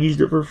term I used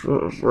it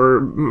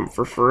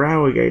for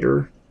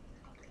alligator.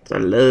 I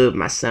love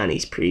my son.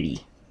 He's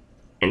pretty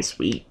and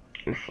sweet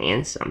and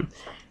handsome.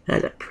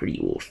 Has a pretty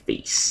little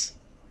face.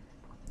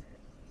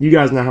 You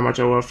guys know how much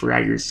I love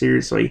Fragger,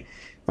 seriously.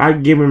 If I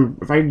could give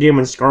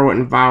him Scarlet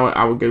and Violet,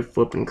 I would go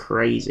flipping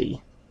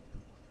crazy.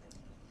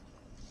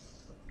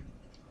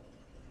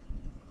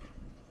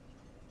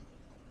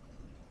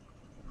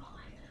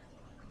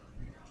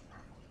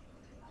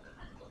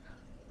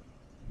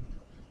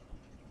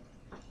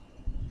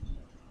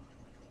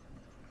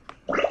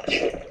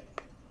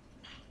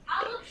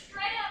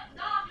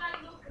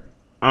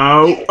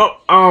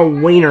 Oh,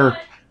 wiener.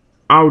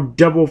 Oh,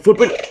 double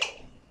flipping. Well,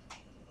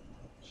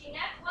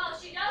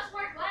 she does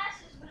wear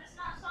glasses, but it's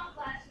not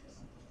sunglasses.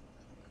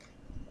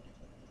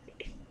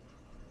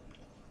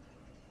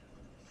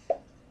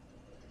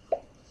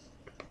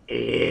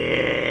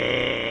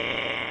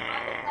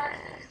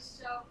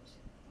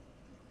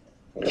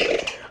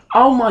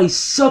 Oh, my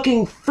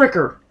sucking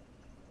fricker.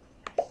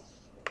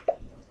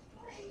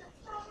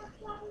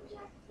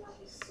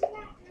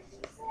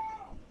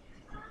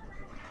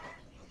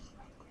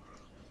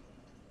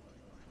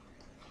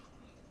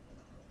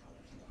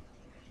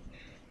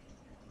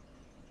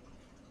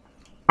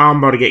 I'm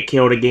about to get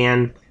killed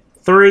again.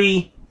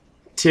 3,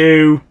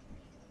 2,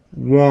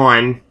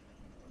 1.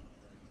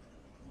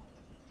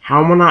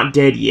 How am I not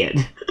dead yet?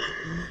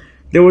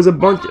 There was a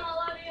bunch of...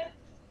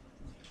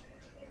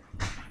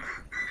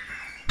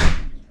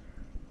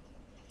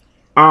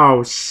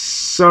 Oh,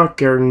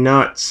 sucker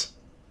nuts.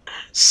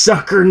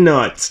 Sucker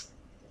nuts.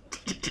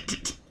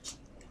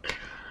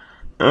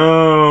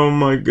 Oh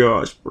my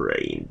gosh,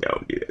 brain,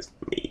 don't do this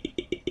to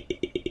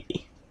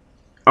me.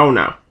 Oh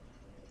no.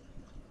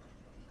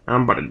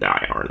 I'm about to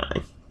die, aren't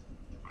I?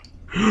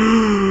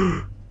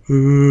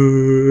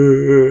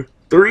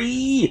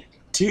 3,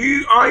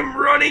 2, I'm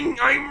running,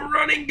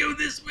 go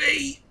this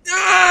way.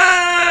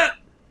 Ah!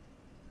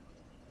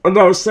 I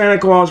thought it was Santa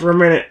Claus for a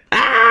minute.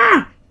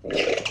 Ah!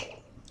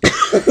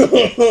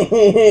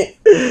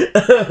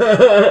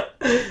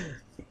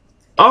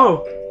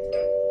 Oh!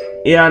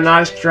 Yeah,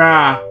 nice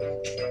try.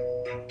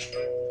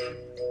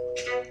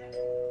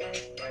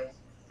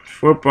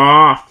 Flip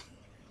off.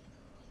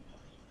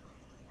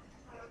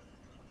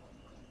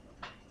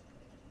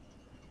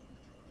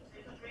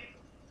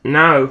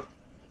 No.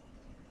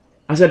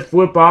 I said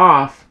flip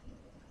off.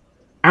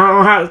 I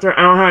don't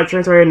know how to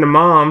transfer into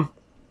mom.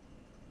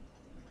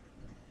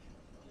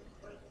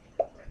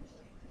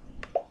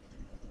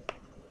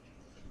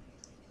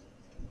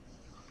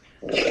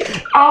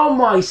 Oh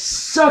my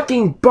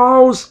sucking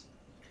balls!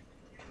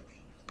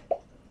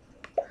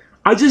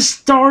 I just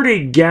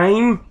started,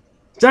 game.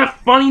 Is that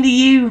funny to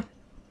you?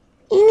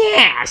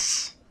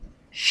 Yes.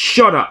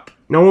 Shut up.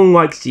 No one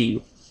likes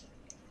you.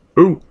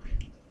 Ooh.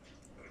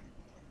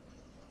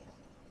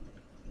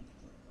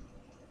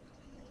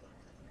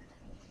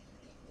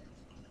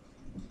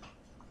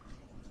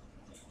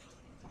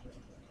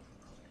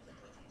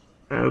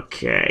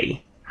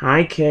 Okay.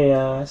 Hi,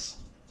 Chaos.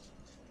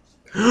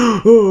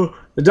 The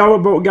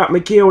dog boat got me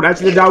killed.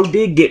 Actually, the dog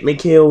did get me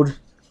killed.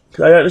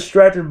 Because I got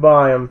distracted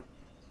by him.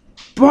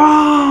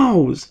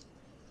 Balls!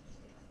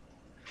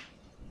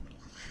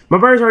 My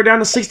batteries are down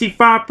to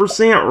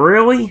 65%.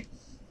 Really?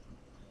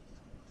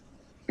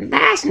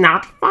 That's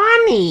not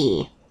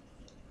funny.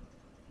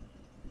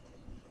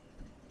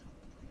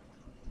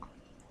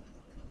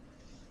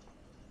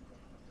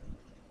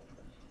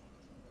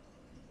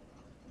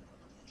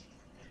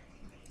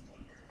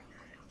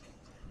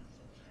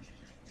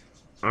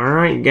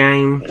 Alright,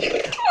 game.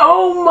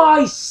 Oh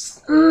my...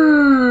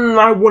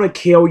 I want to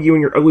kill you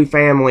and your ugly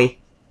family.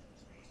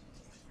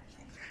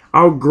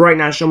 Oh great,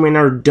 now show me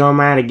another dumb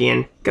ad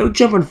again. Go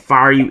jump in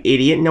fire, you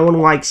idiot. No one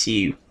likes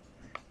you.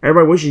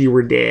 Everybody wishes you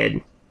were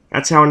dead.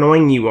 That's how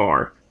annoying you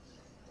are.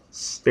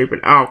 Stupid.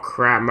 Oh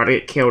crap, I'm about to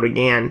get killed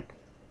again.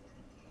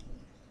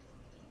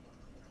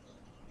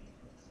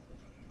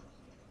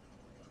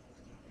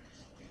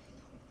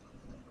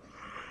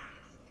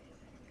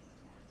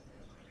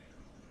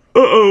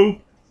 Uh-oh.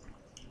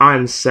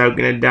 I'm so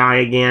gonna die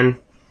again.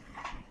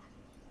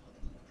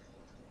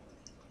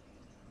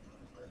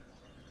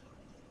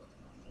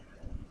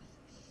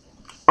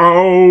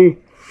 Oh.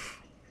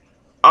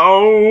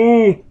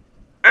 Oh.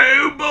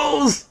 Oh,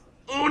 balls.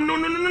 Oh, no,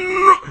 no, no, no,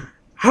 no.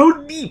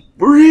 How the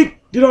frick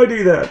did I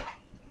do that?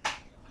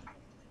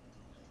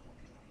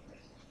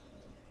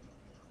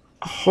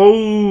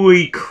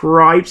 Holy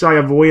cripes, I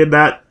avoided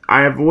that.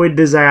 I avoided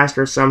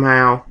disaster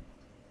somehow.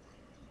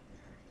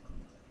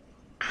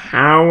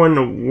 How in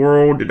the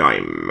world did I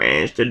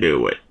manage to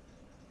do it?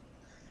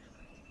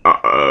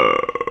 Uh-oh.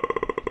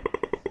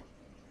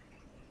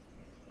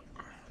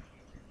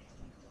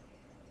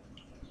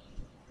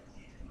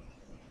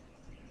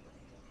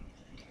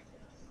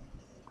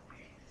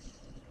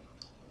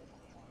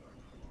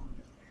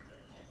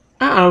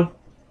 Uh-oh.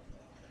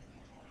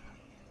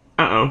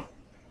 Uh-oh.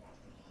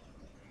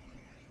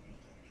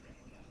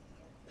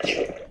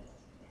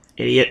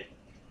 Idiot.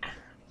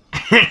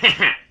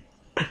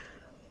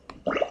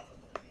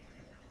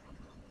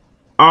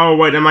 Oh,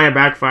 wait, that might have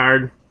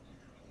backfired.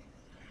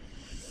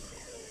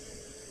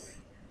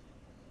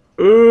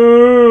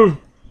 Ooh.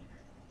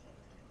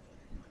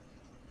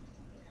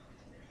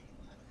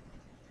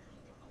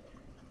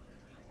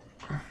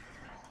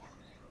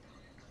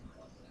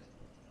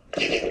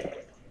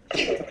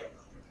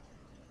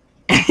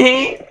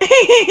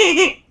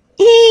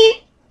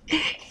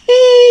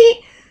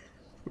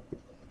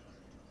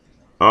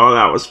 Oh,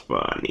 that was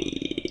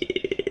funny.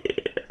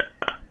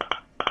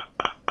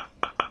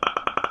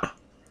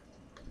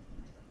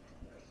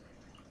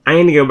 I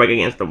need to go back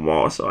against the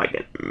wall so I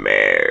can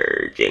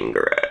merge and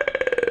grow.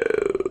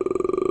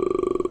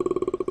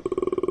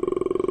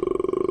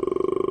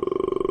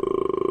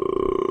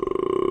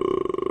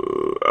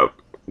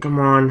 Come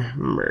on,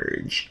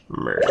 merge,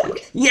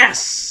 merge.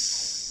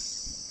 Yes!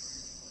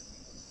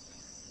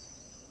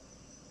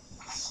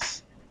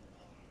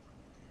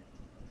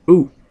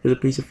 Ooh, there's a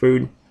piece of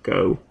food.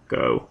 Go,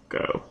 go,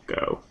 go,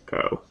 go,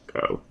 go,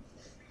 go.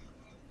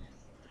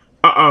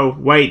 Uh-oh,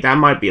 wait, that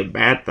might be a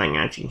bad thing,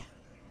 actually.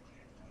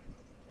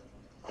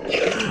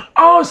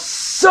 Oh,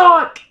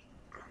 suck!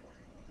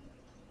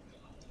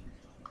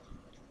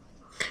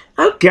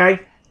 Okay.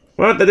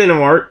 Well, that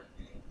didn't work.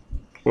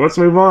 Let's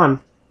move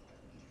on.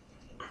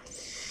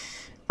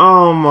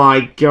 Oh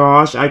my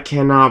gosh, I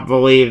cannot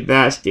believe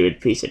that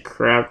stupid piece of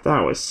crap.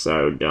 That was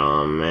so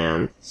dumb,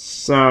 man.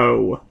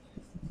 So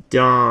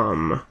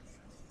dumb.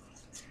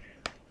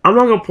 I'm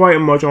not gonna play it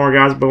much more,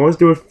 guys, but let's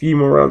do a few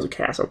more rounds of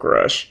Castle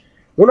Crush.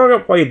 We're not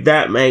gonna play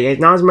that many.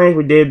 It's not as many as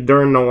we did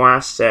during the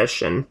last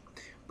session,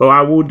 but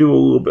I will do a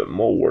little bit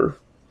more.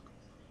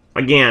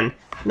 Again,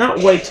 not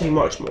way too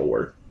much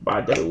more, but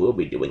I definitely will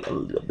be doing a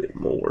little bit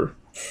more.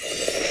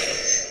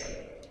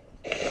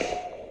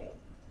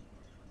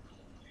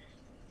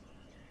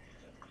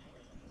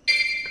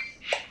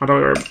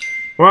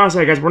 Well, I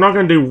say, guys, we're not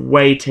gonna do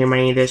way too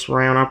many this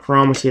round. I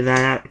promise you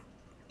that.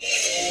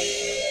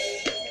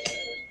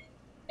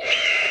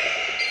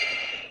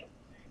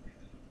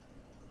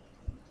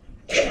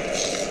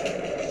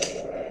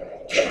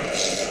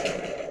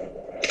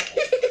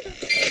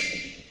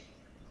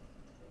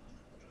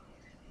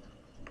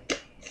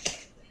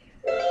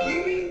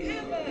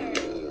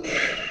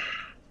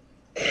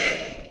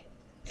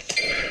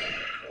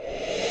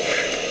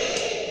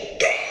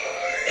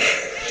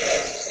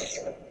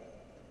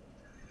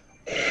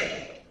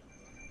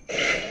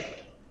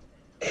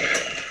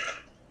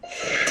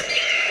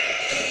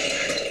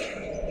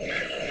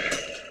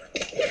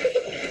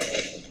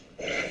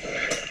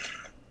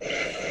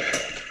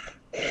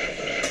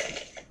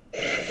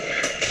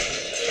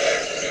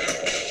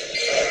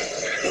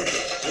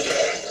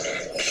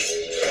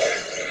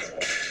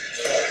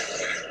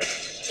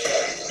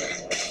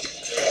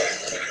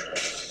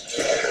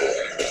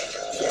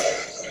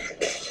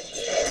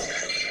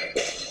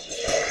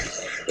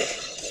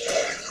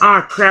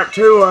 Ah, crap,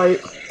 too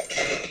late.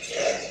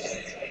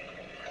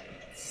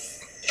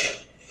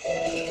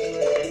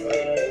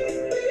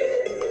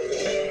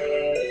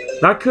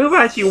 That could have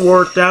actually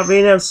worked out, but he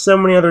didn't have so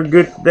many other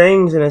good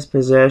things in his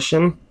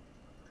possession.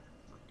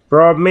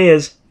 Problem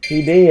is,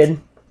 he did.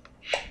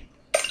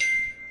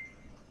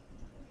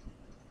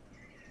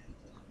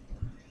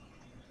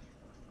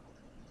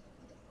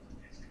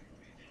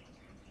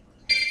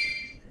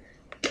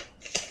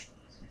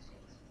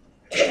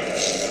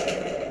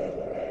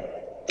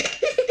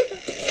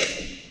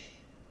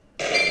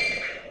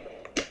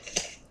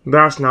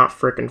 That's not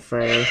freaking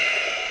fair.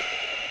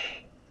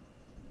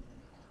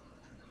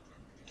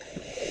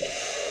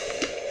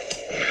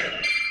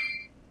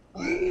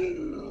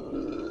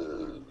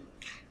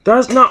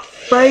 That's not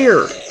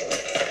fair!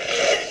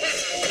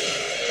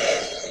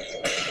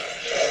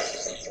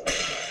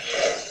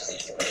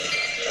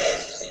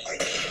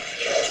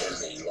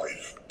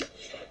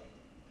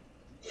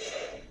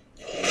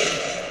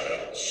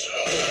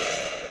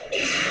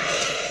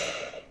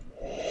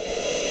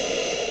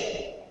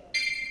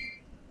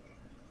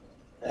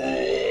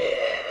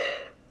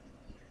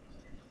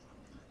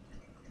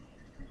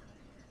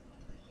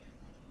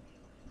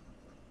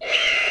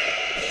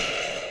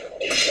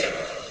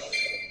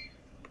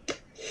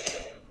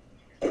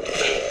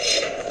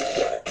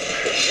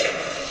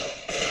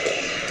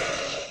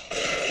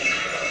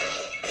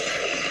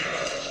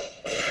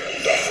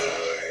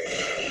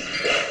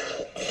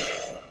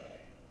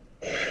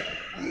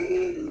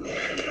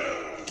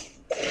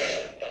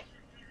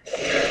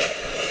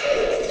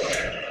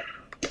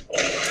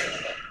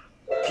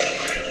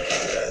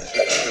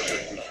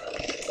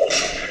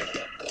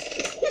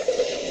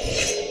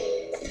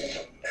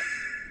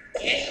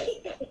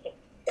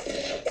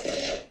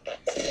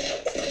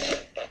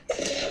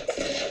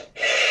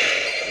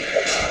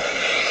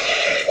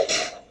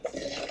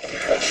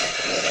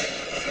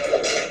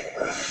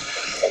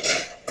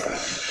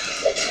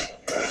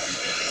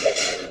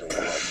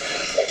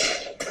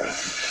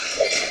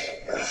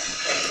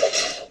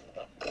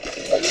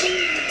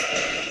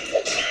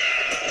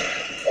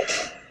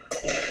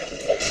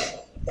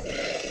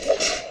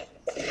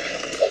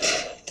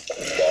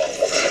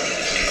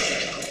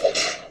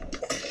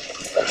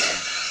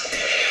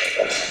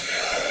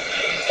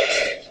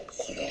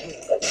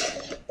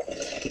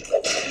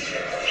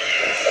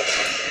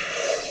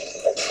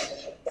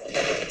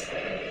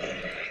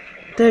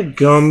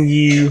 Dadgum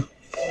you.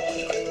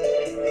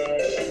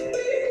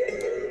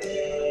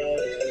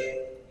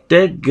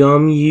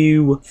 Dadgum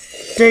you.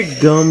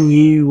 Dadgum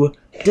you.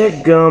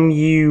 Dadgum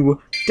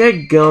you.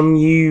 Dadgum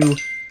you.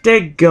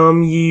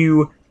 Dadgum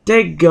you.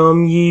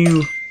 Dadgum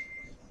you.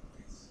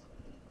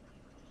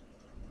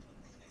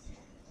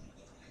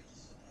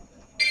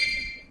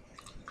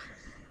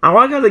 I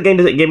like how the game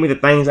doesn't give me the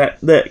things that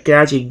can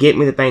actually get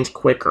me the things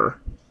quicker.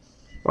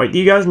 Like, do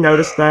you guys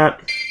notice that?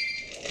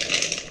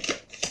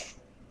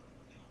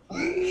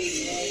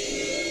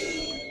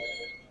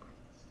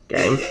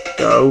 Game,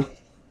 go.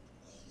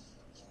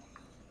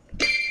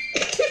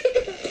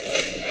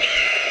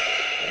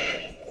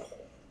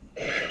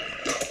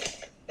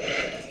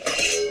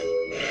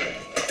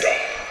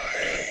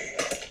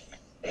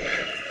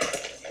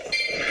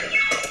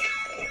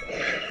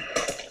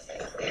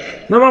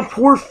 Now my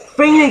poor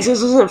Phoenix,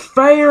 this isn't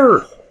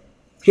fair.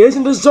 He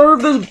doesn't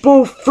deserve this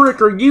bull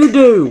fricker, you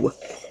do.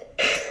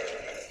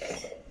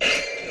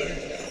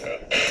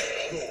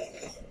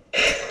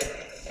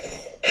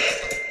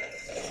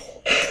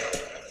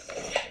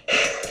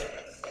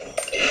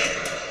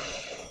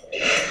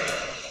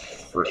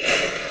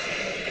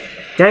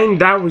 Dang,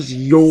 that was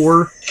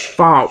your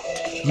fault.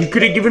 You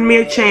could have given me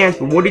a chance,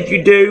 but what did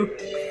you do?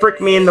 Frick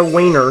me in the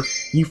wiener.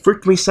 You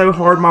fricked me so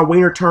hard my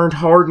wiener turned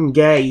hard and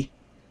gay.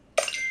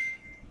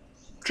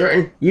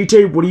 Trenton,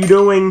 YouTube, what are you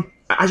doing?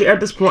 Actually, at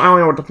this point, I don't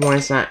know what the point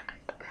is at.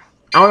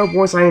 I don't know what the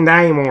point of saying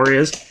that anymore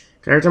is.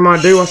 'Cause every time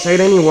I do, I say it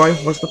anyway.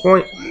 What's the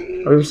point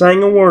of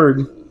saying a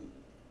word?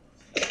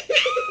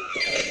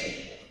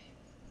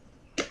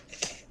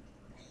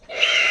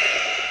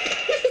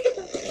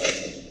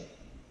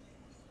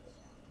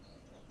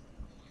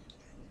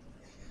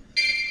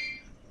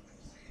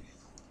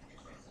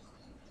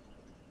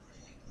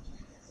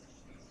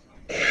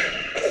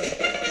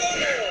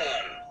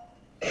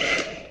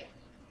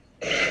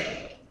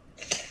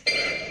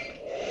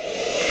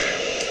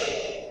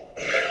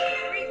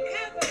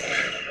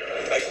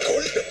 I call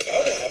it the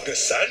power of the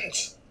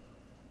sands.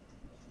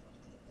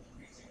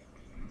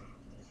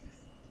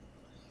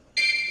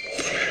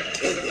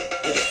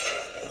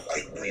 I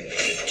bring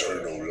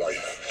eternal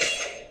life.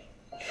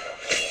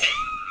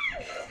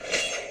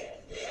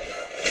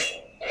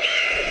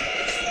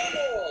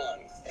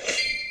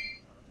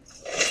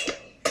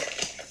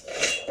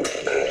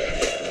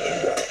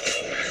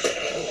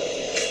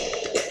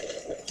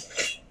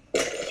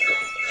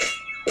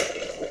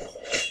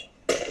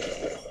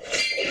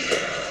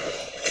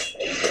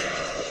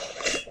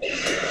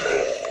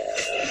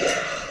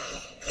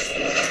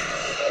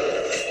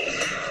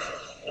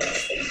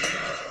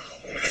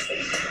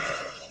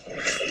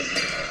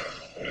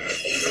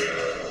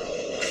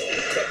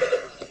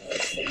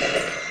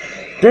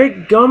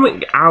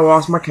 Dadgummit, I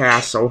lost my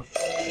castle.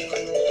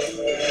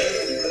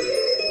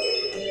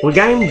 Well,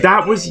 game,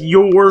 that was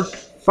your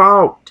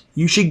fault.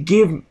 You should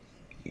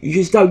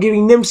stop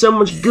giving them so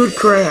much good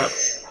crap.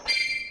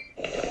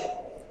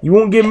 You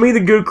won't give me the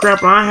good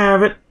crap when I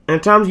have it. And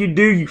the times you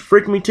do, you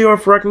freak me too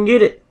before I can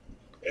get it.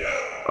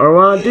 Or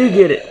when I do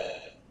get it.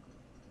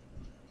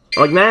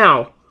 Like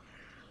now.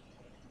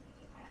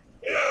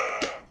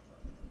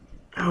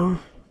 Oh.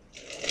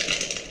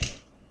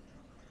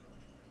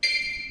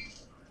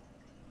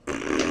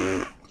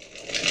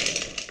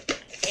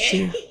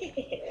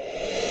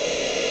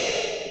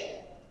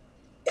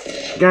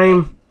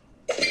 Game.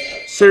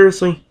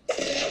 Seriously.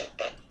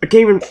 I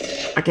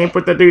can't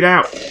put that dude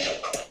out.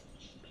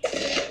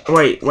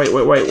 Wait. Maybe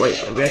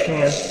I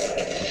can.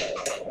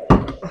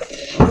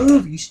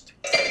 Move, you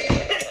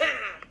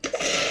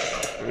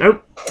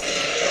Nope.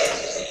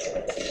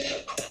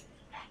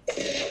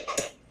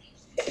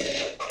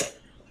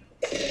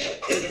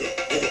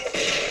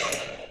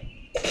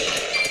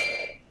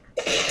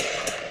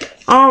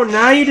 Oh,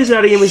 now you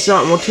decided to give me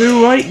something. Well,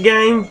 too late,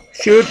 game.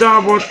 Should've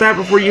thought about that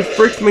before you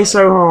fricked me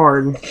so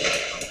hard.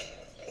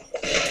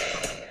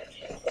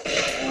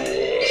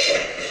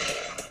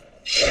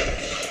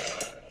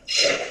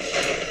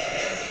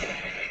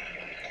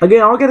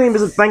 Again, all getting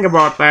doesn't think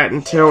about that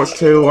until it's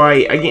too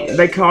late. Again,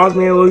 they caused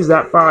me to lose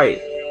that fight.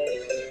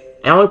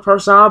 The only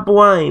person I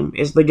blame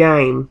is the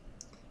game.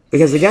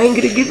 Because the game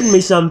could have given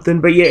me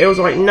something, but yeah, it was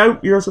like, nope,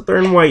 you're gonna sit there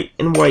and wait,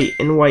 and wait,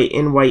 and wait,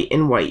 and wait,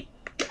 and wait.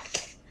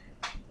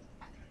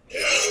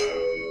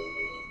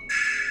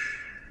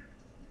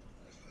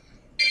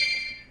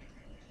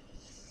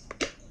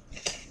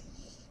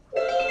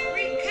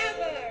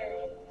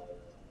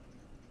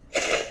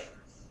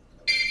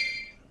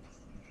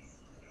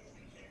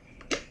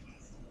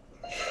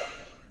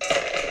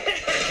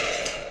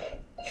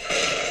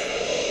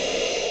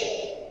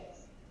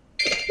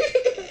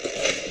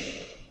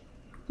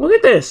 Look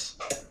at this.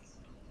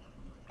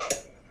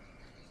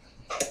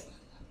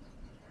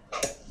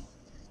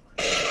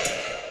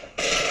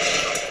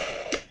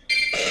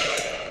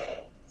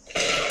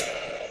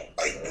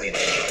 I bring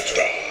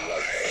eternal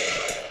life.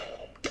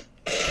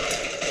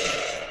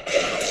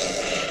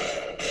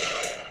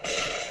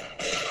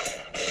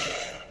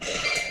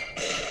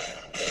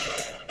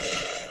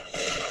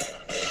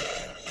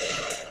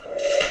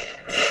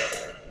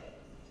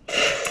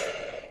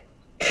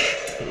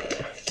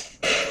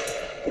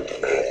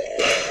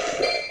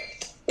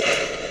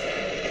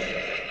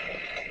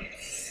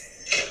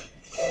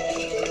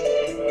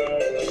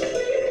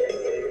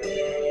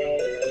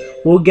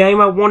 Well, game,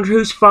 I wonder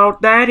whose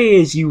fault that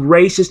is, you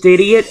racist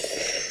idiot.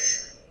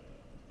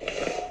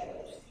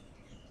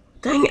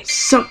 Dang it,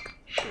 suck.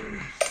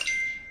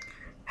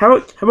 How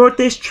about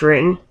this,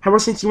 Trenton? How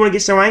about since you want to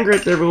get so angry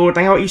at the little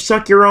thing, how about you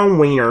suck your own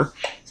wiener?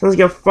 Sounds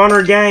like a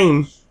funner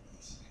game,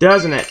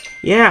 doesn't it?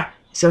 Yeah,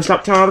 so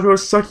stop telling other people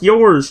to suck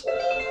yours.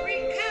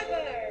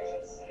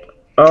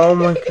 Oh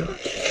my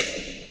gosh.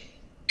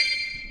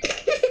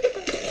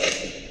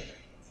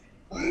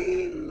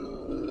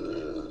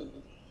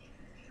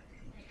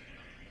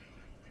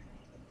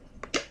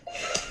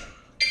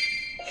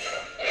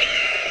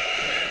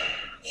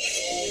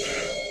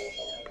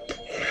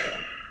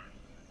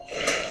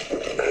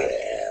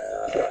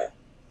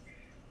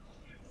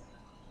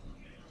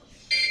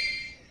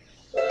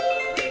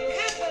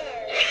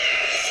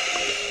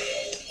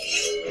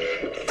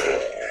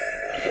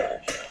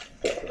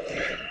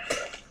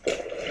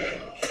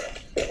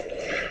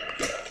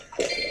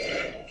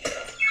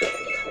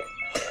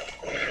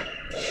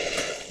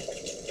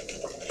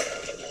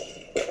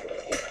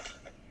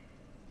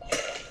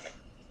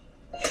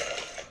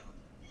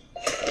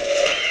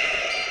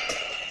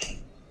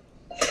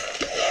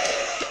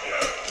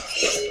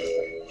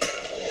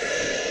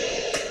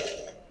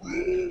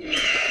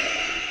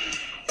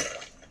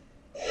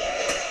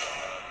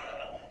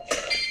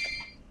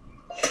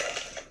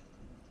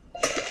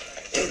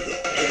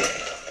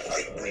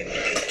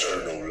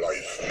 eternal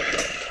life.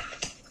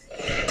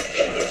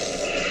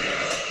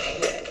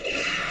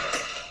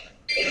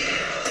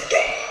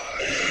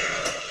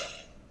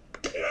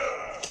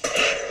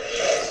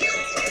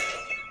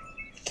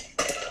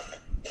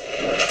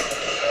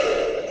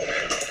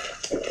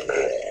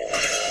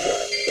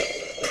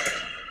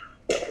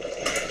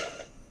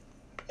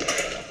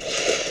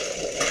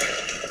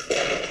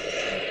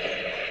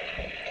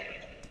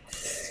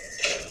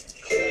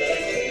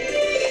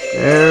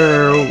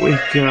 There we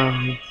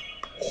go.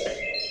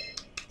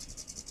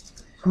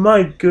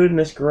 My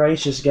goodness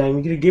gracious, game.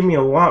 You could have given me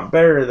a lot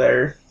better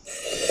there.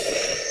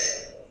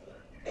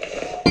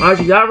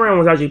 Actually, that round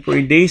was actually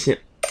pretty decent.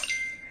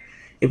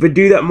 If it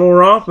do that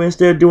more often,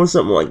 instead of doing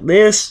something like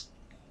this,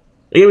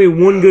 it gave me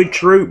one good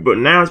troop, but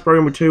now it's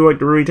probably going to be too late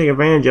to really take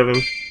advantage of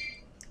him.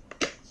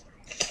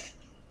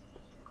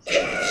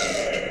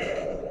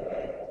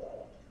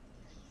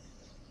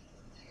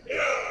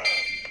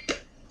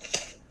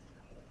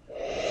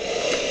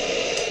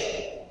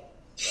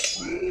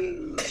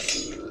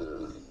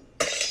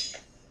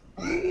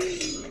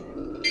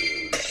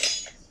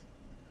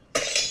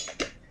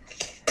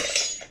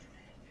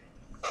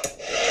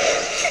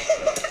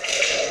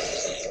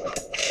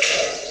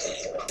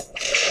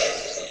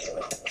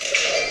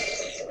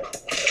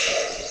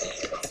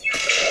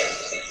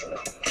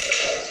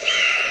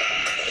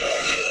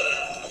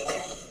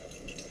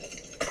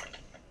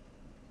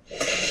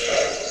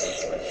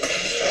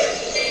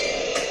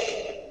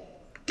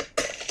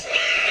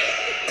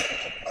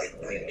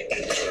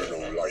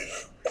 Eternal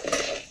life.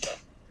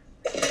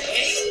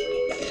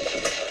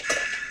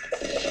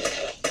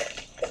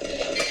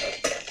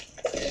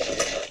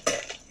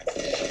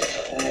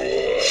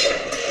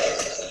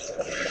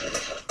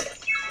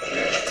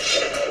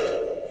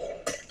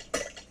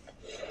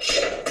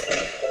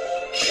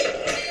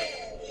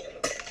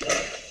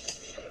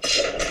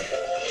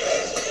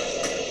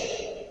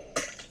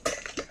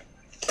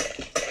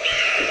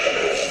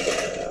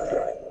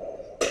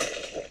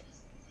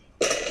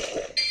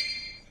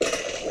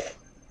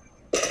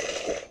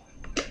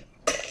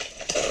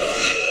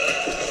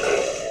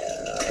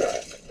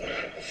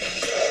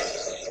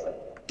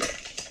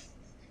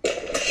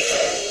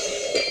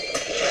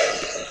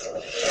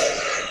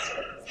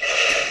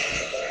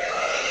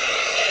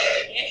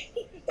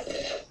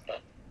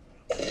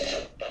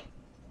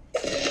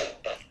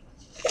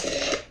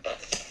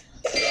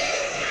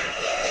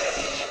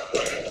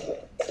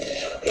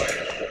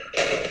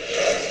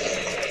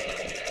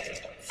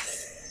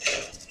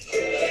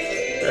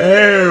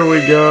 There we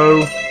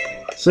go.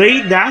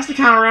 See, that's the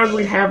kind of rounds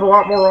we'd have a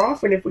lot more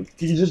often if we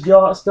could just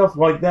yell out stuff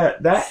like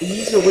that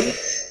easily.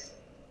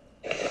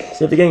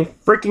 See if the game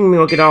freaking me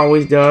like it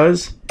always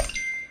does.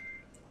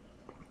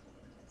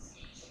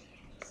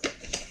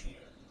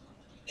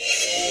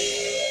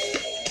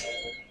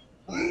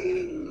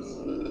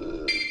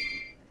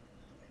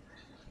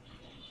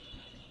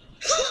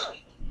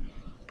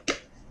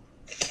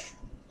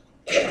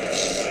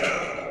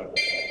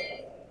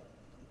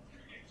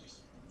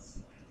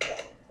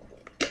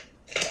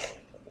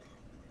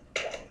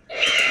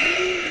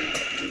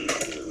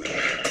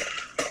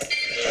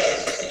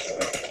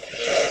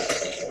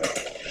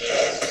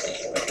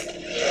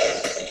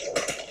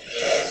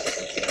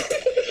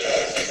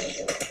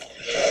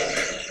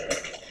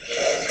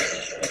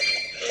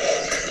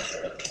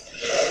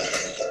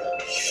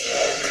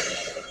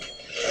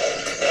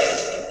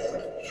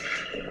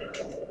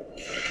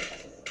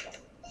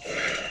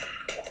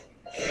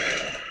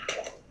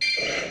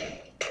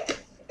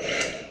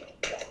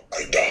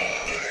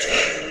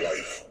 Eternal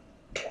life.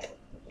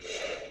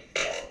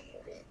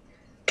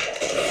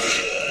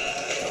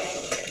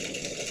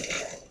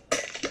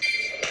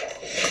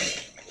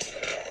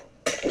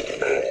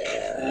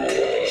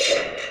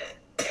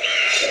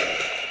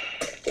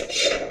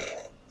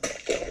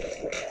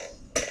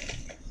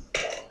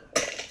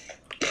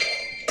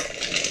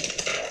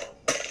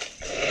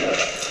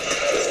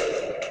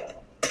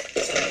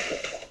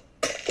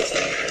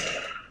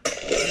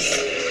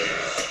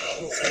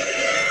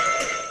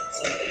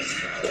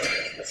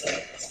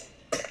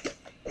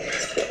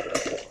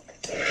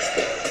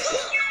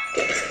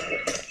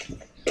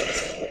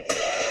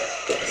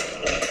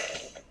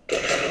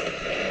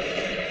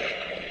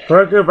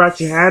 What I could have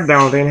actually had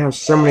down, they didn't have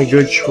so many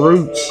good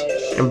troops.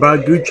 And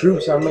by good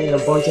troops, I mean a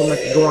bunch of them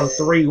that could go on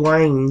 3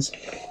 lanes.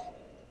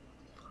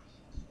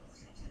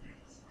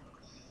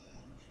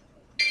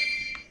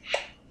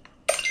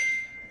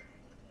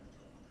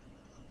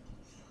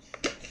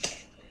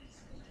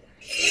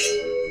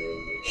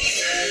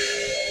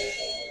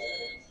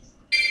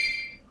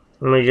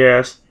 Let me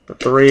guess. The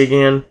 3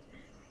 again.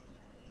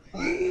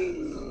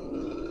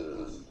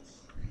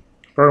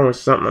 Probably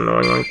something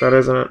annoying like that,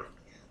 isn't it?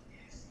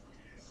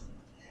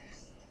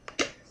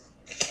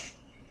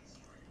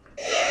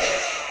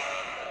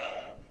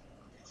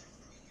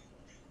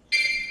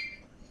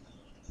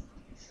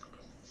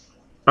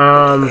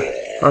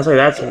 I'll say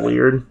that's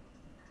weird.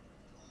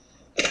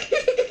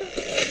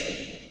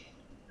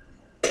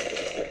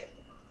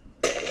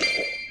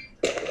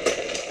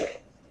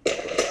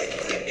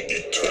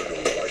 Eternal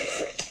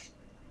life.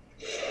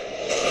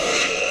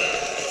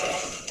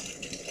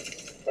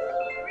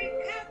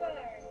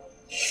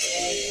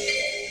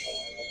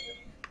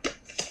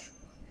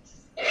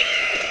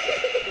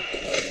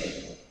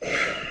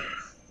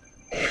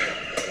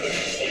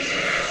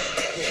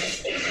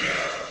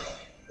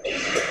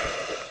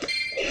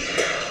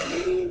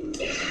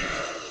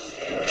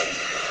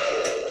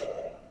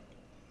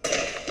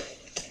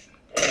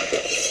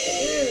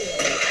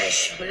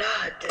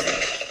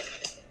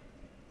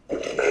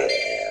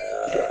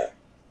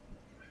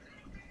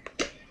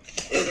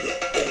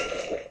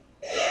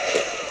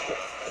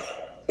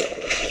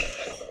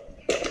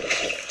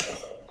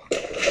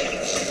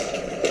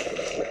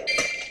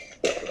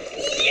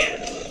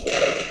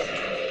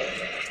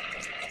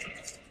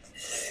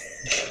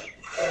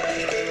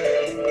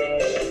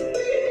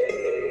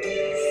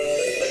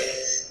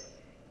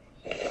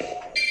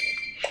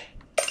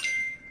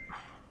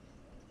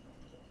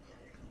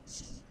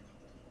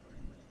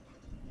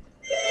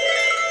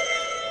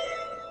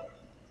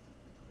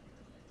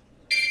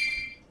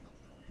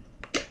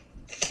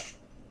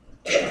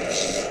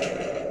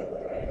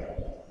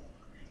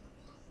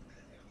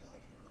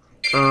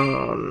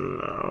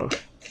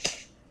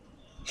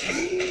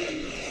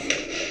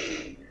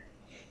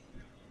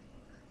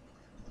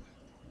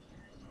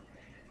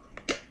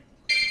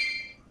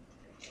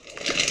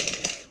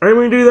 I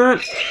didn't mean to do that.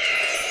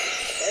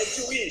 As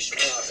you wish,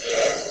 master.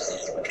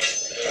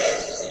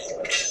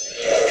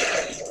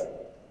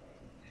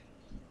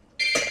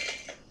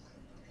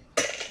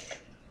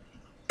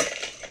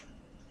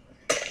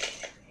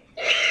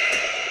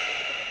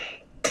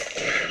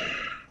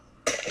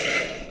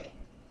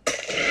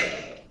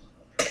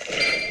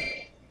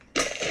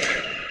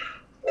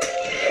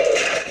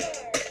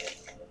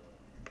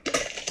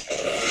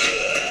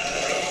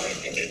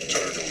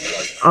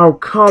 Oh,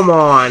 come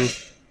on.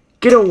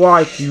 Get a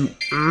life, you...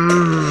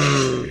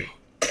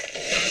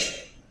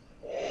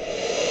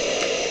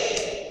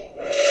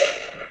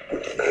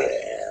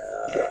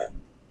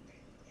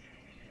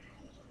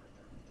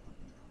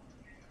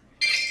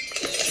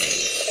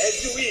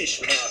 As you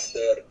wish,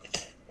 master.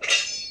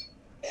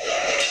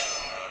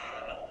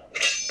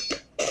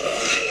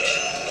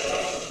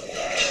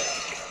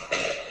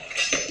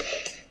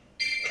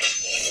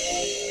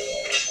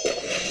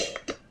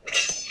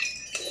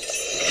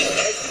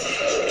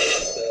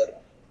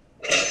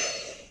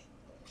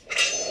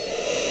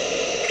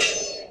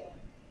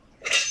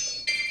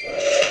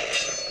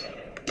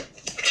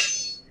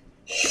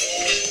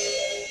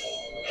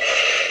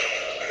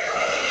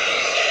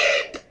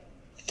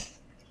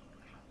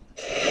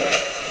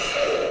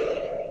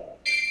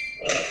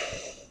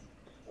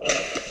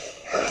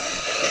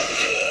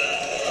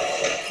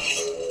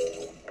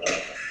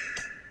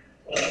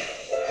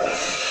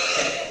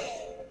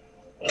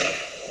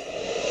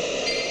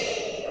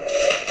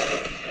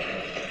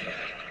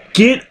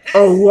 Get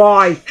a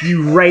life,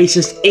 you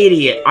racist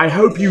idiot. I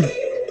hope you...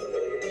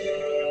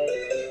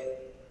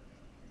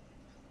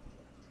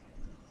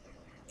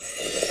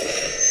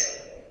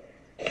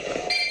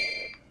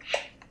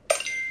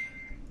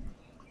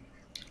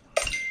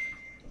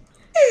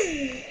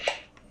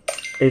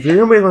 If you're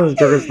gonna be one of those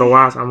jerks the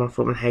last, I'm gonna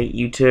fucking hate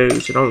you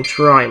too, so don't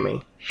try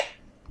me.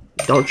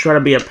 Don't try to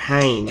be a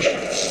pain.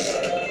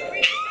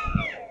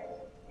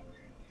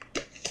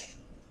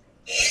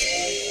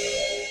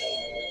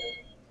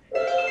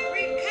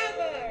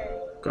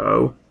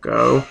 Go,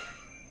 go.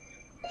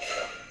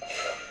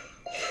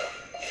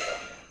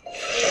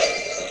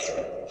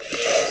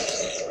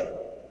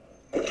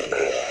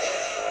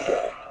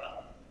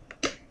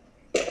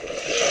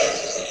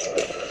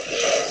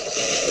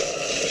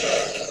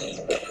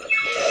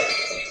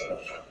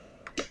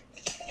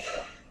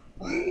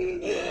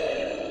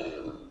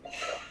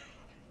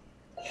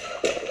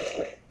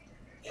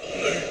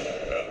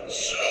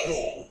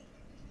 So,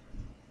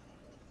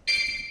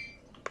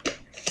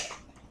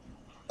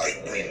 I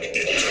bring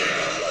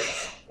eternal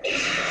life.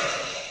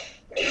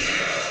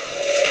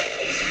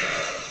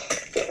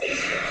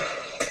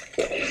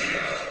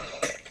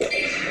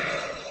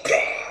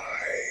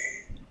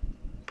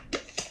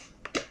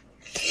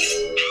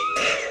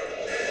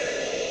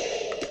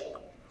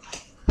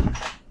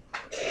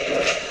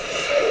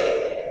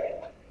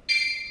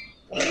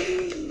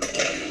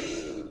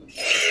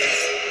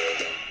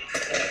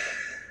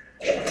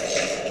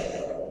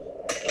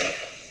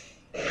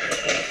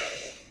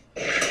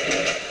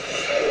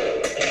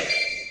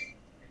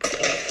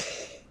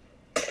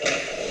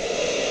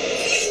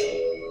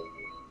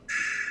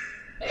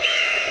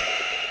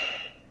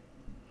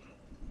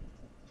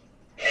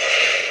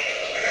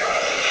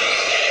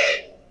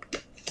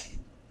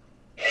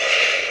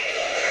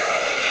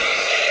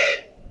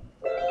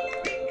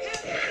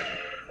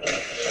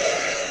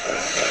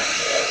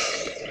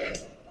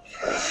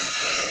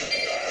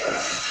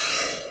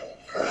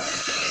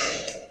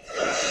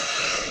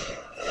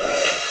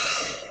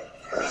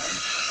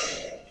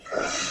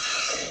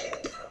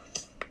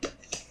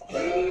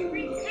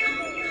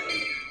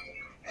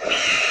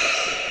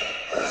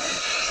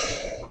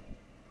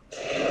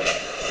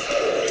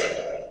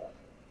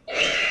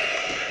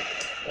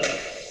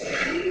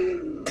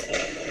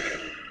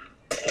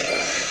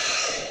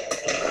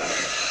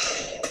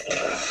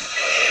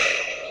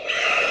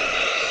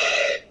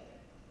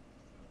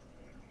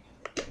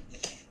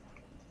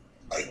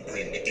 I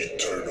bring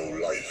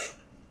eternal life.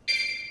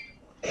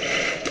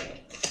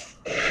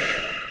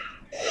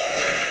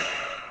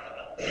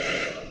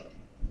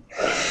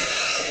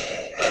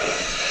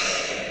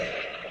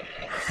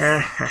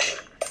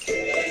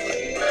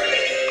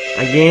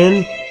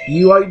 Again,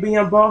 you like being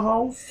a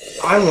butthole?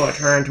 I want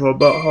to turn into a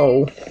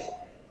butthole.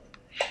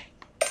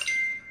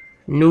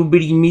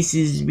 Nobody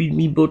misses with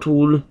me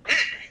butthole.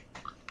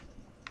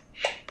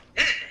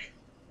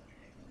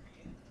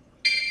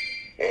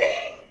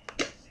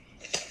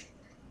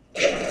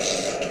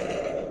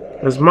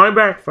 That's my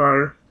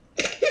backfire.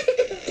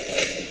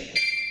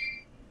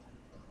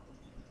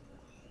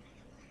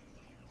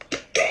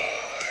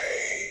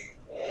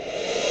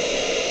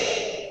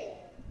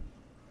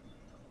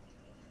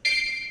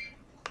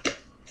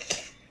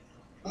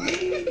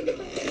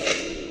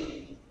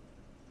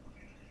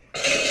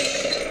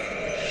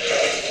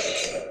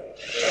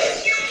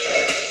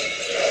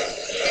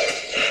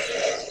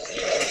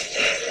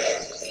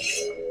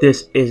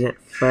 This isn't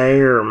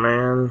fair,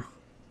 man.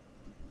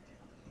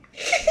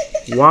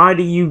 Why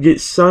do you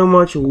get so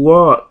much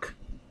luck?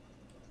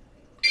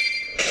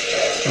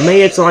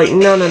 Me, it's like,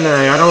 no, no, no,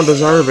 I don't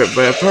deserve it,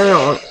 but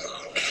apparently...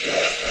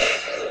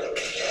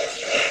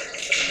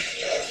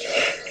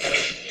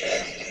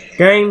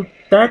 Game,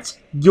 that's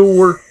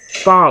your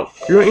fault.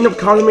 You're gonna end up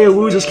causing me to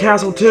lose this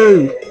castle,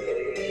 too.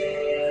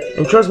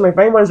 And trust me, if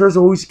anybody deserves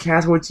to lose the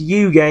castle, it's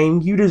you,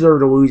 game. You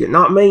deserve to lose it,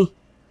 not me.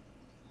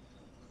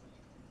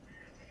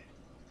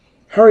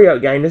 Hurry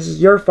up, game. This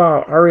is your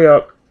fault. Hurry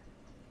up.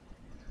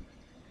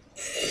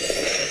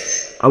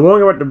 I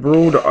won't go back to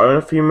Brood in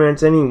a few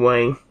minutes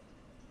anyway.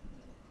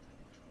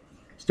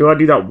 Still gotta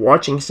do that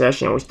watching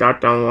session we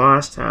started on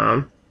last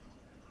time.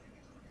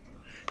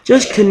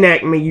 Just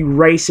connect me, you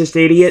racist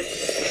idiot.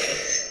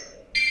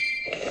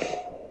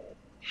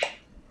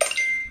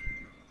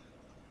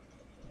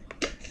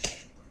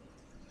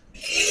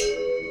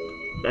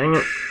 Dang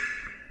it.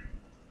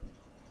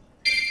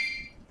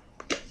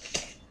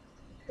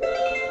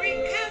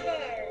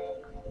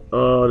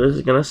 Oh, this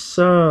is gonna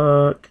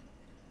suck.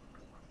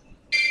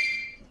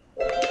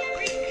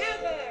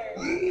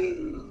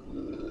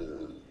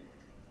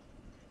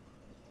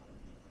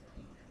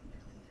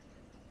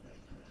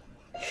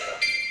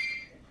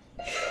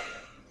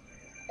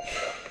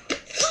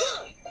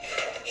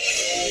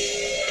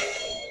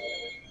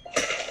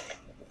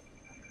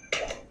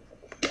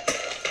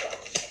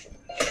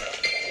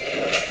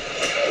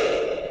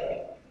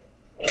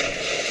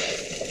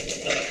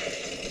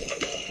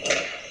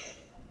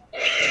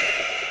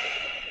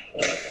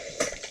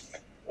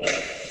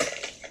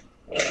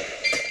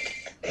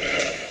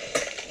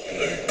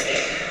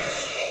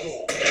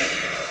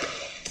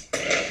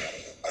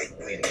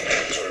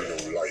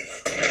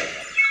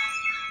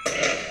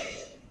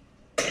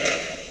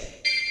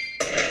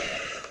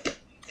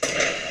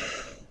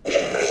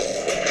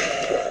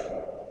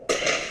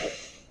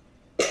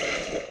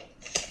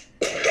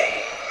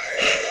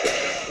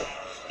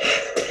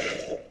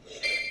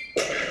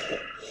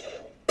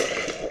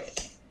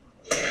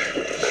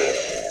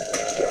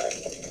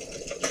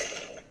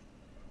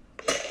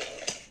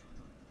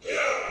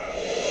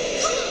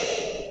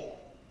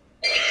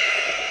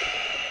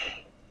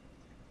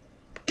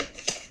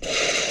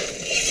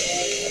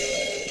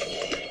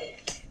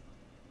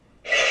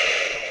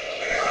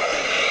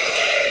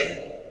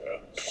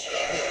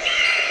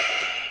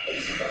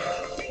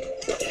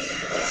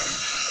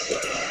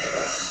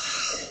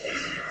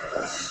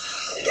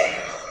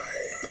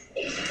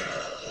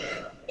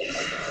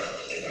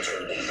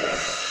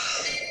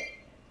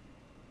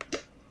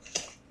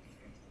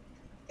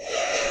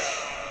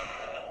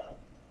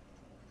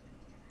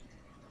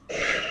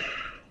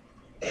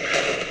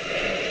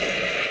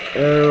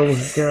 There we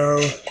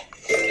go.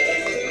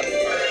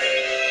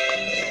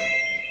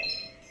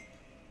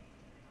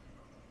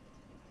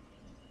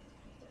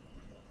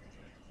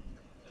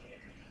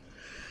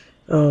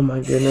 Oh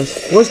my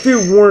goodness. Let's do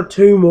one or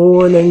two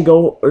more and then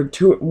go, or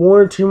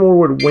one or two more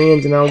with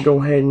wins, and I'll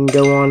go ahead and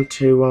go on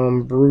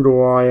to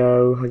Brutal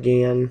IO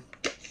again.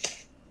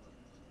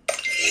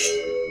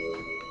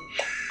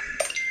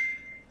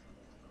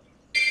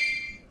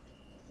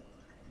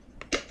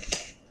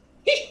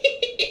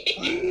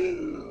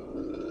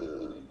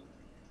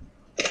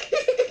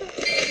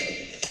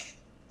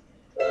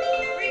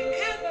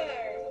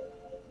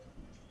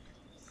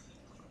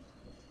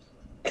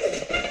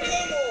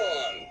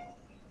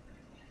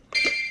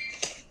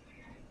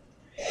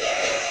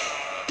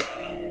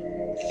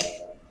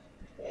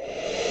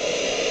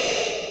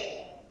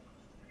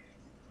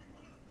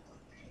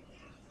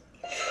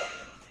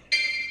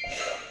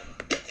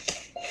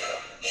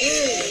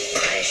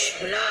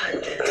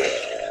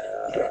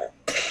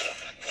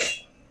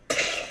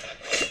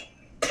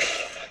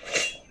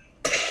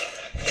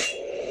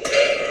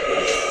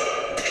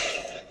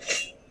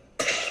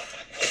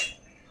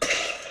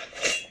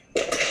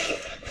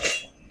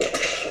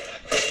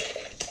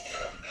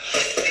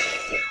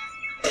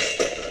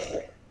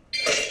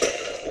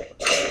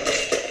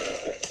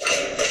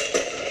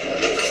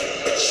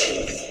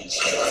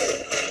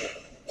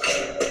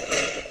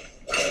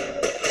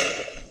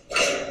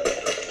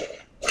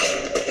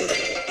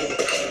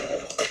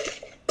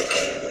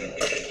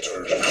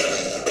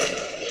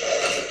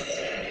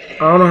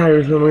 I don't know how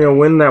you're going to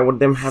win that with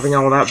them having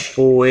all that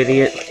bull,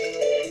 idiot.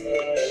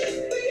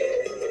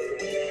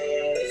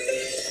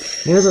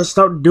 He doesn't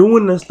stop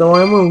doing this though.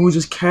 I'm gonna lose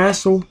his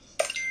castle.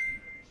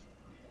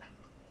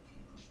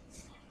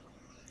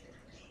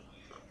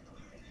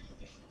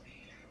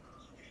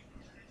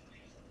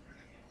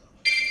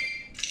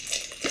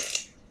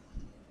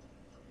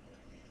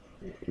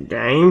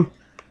 Game.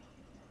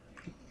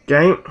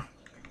 Game.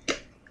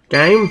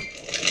 Game.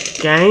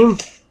 Game.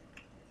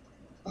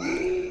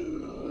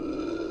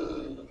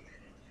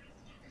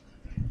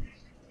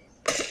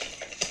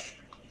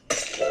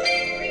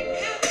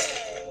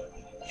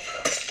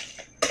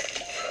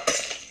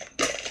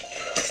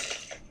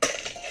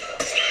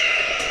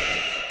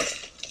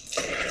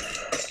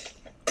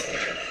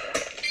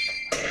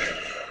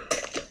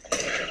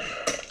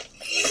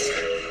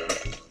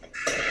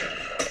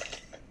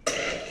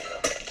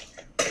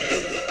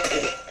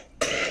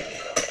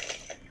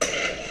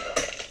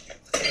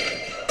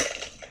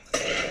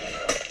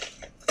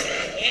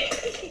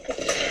 I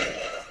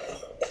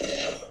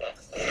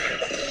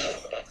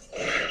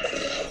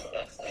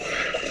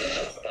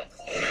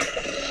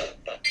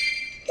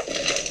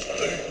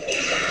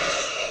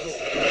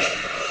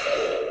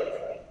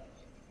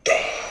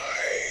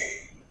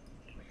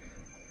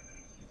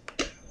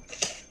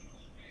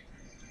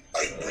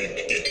bring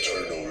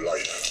eternal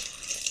life.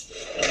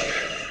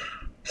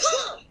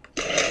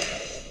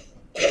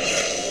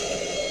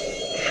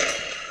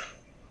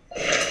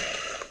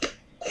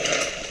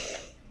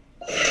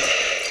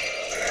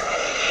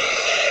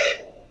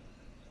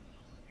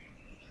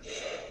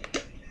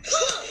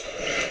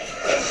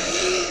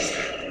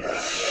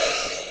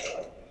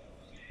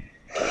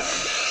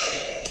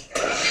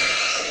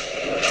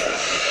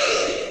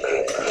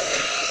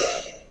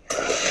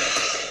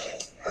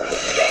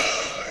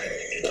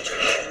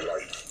 Eternal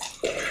life.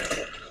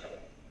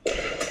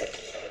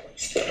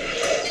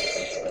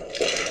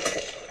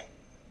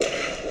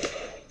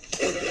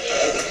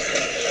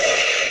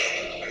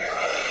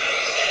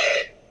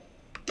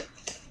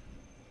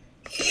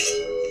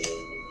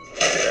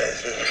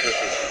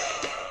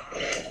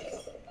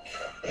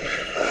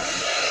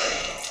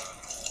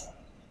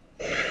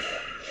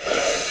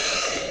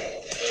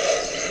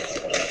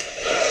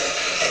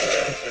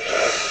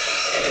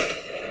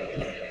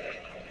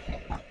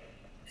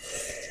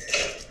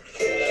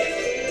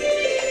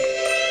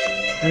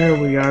 There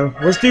we go.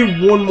 Let's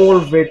do one more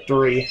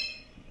victory.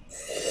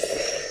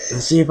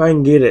 And see if I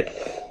can get it.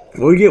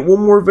 We'll get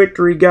one more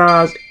victory,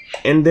 guys.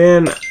 And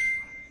then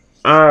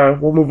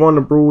we'll move on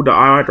to Brew the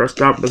Eye after I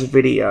stop this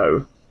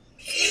video.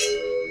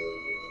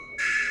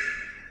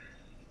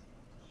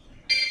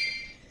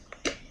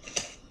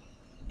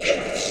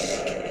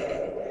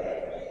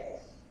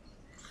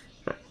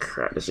 Oh,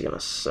 crap, this is gonna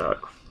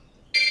suck.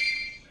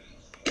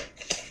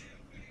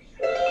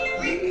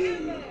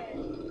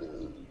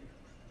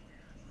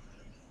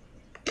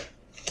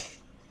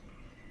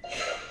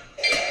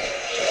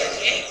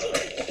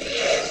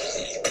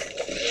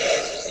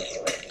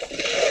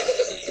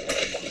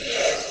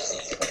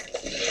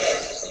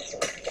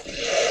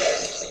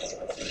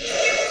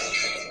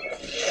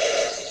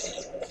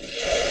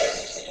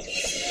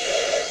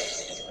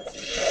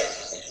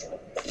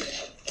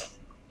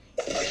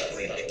 I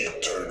bring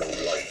eternal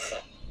life.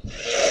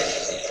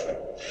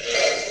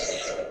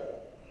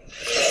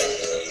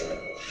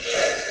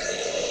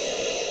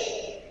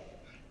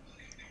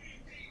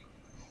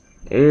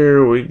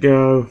 Here we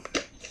go.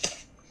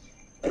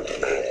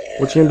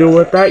 What you gonna do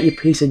with that, you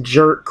piece of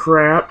jerk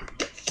crap?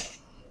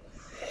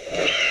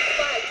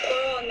 Fight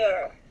for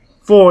honor.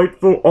 Fight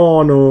for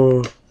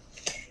honor.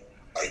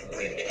 I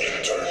bring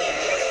eternal life.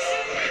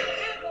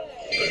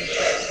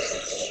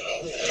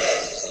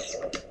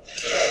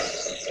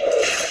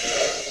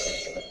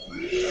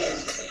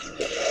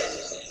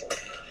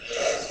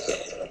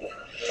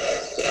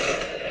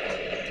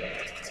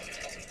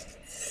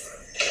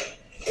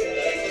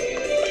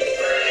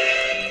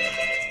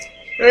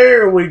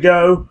 There we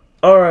go.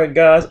 Alright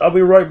guys, I'll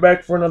be right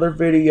back for another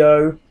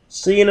video.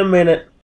 See you in a minute.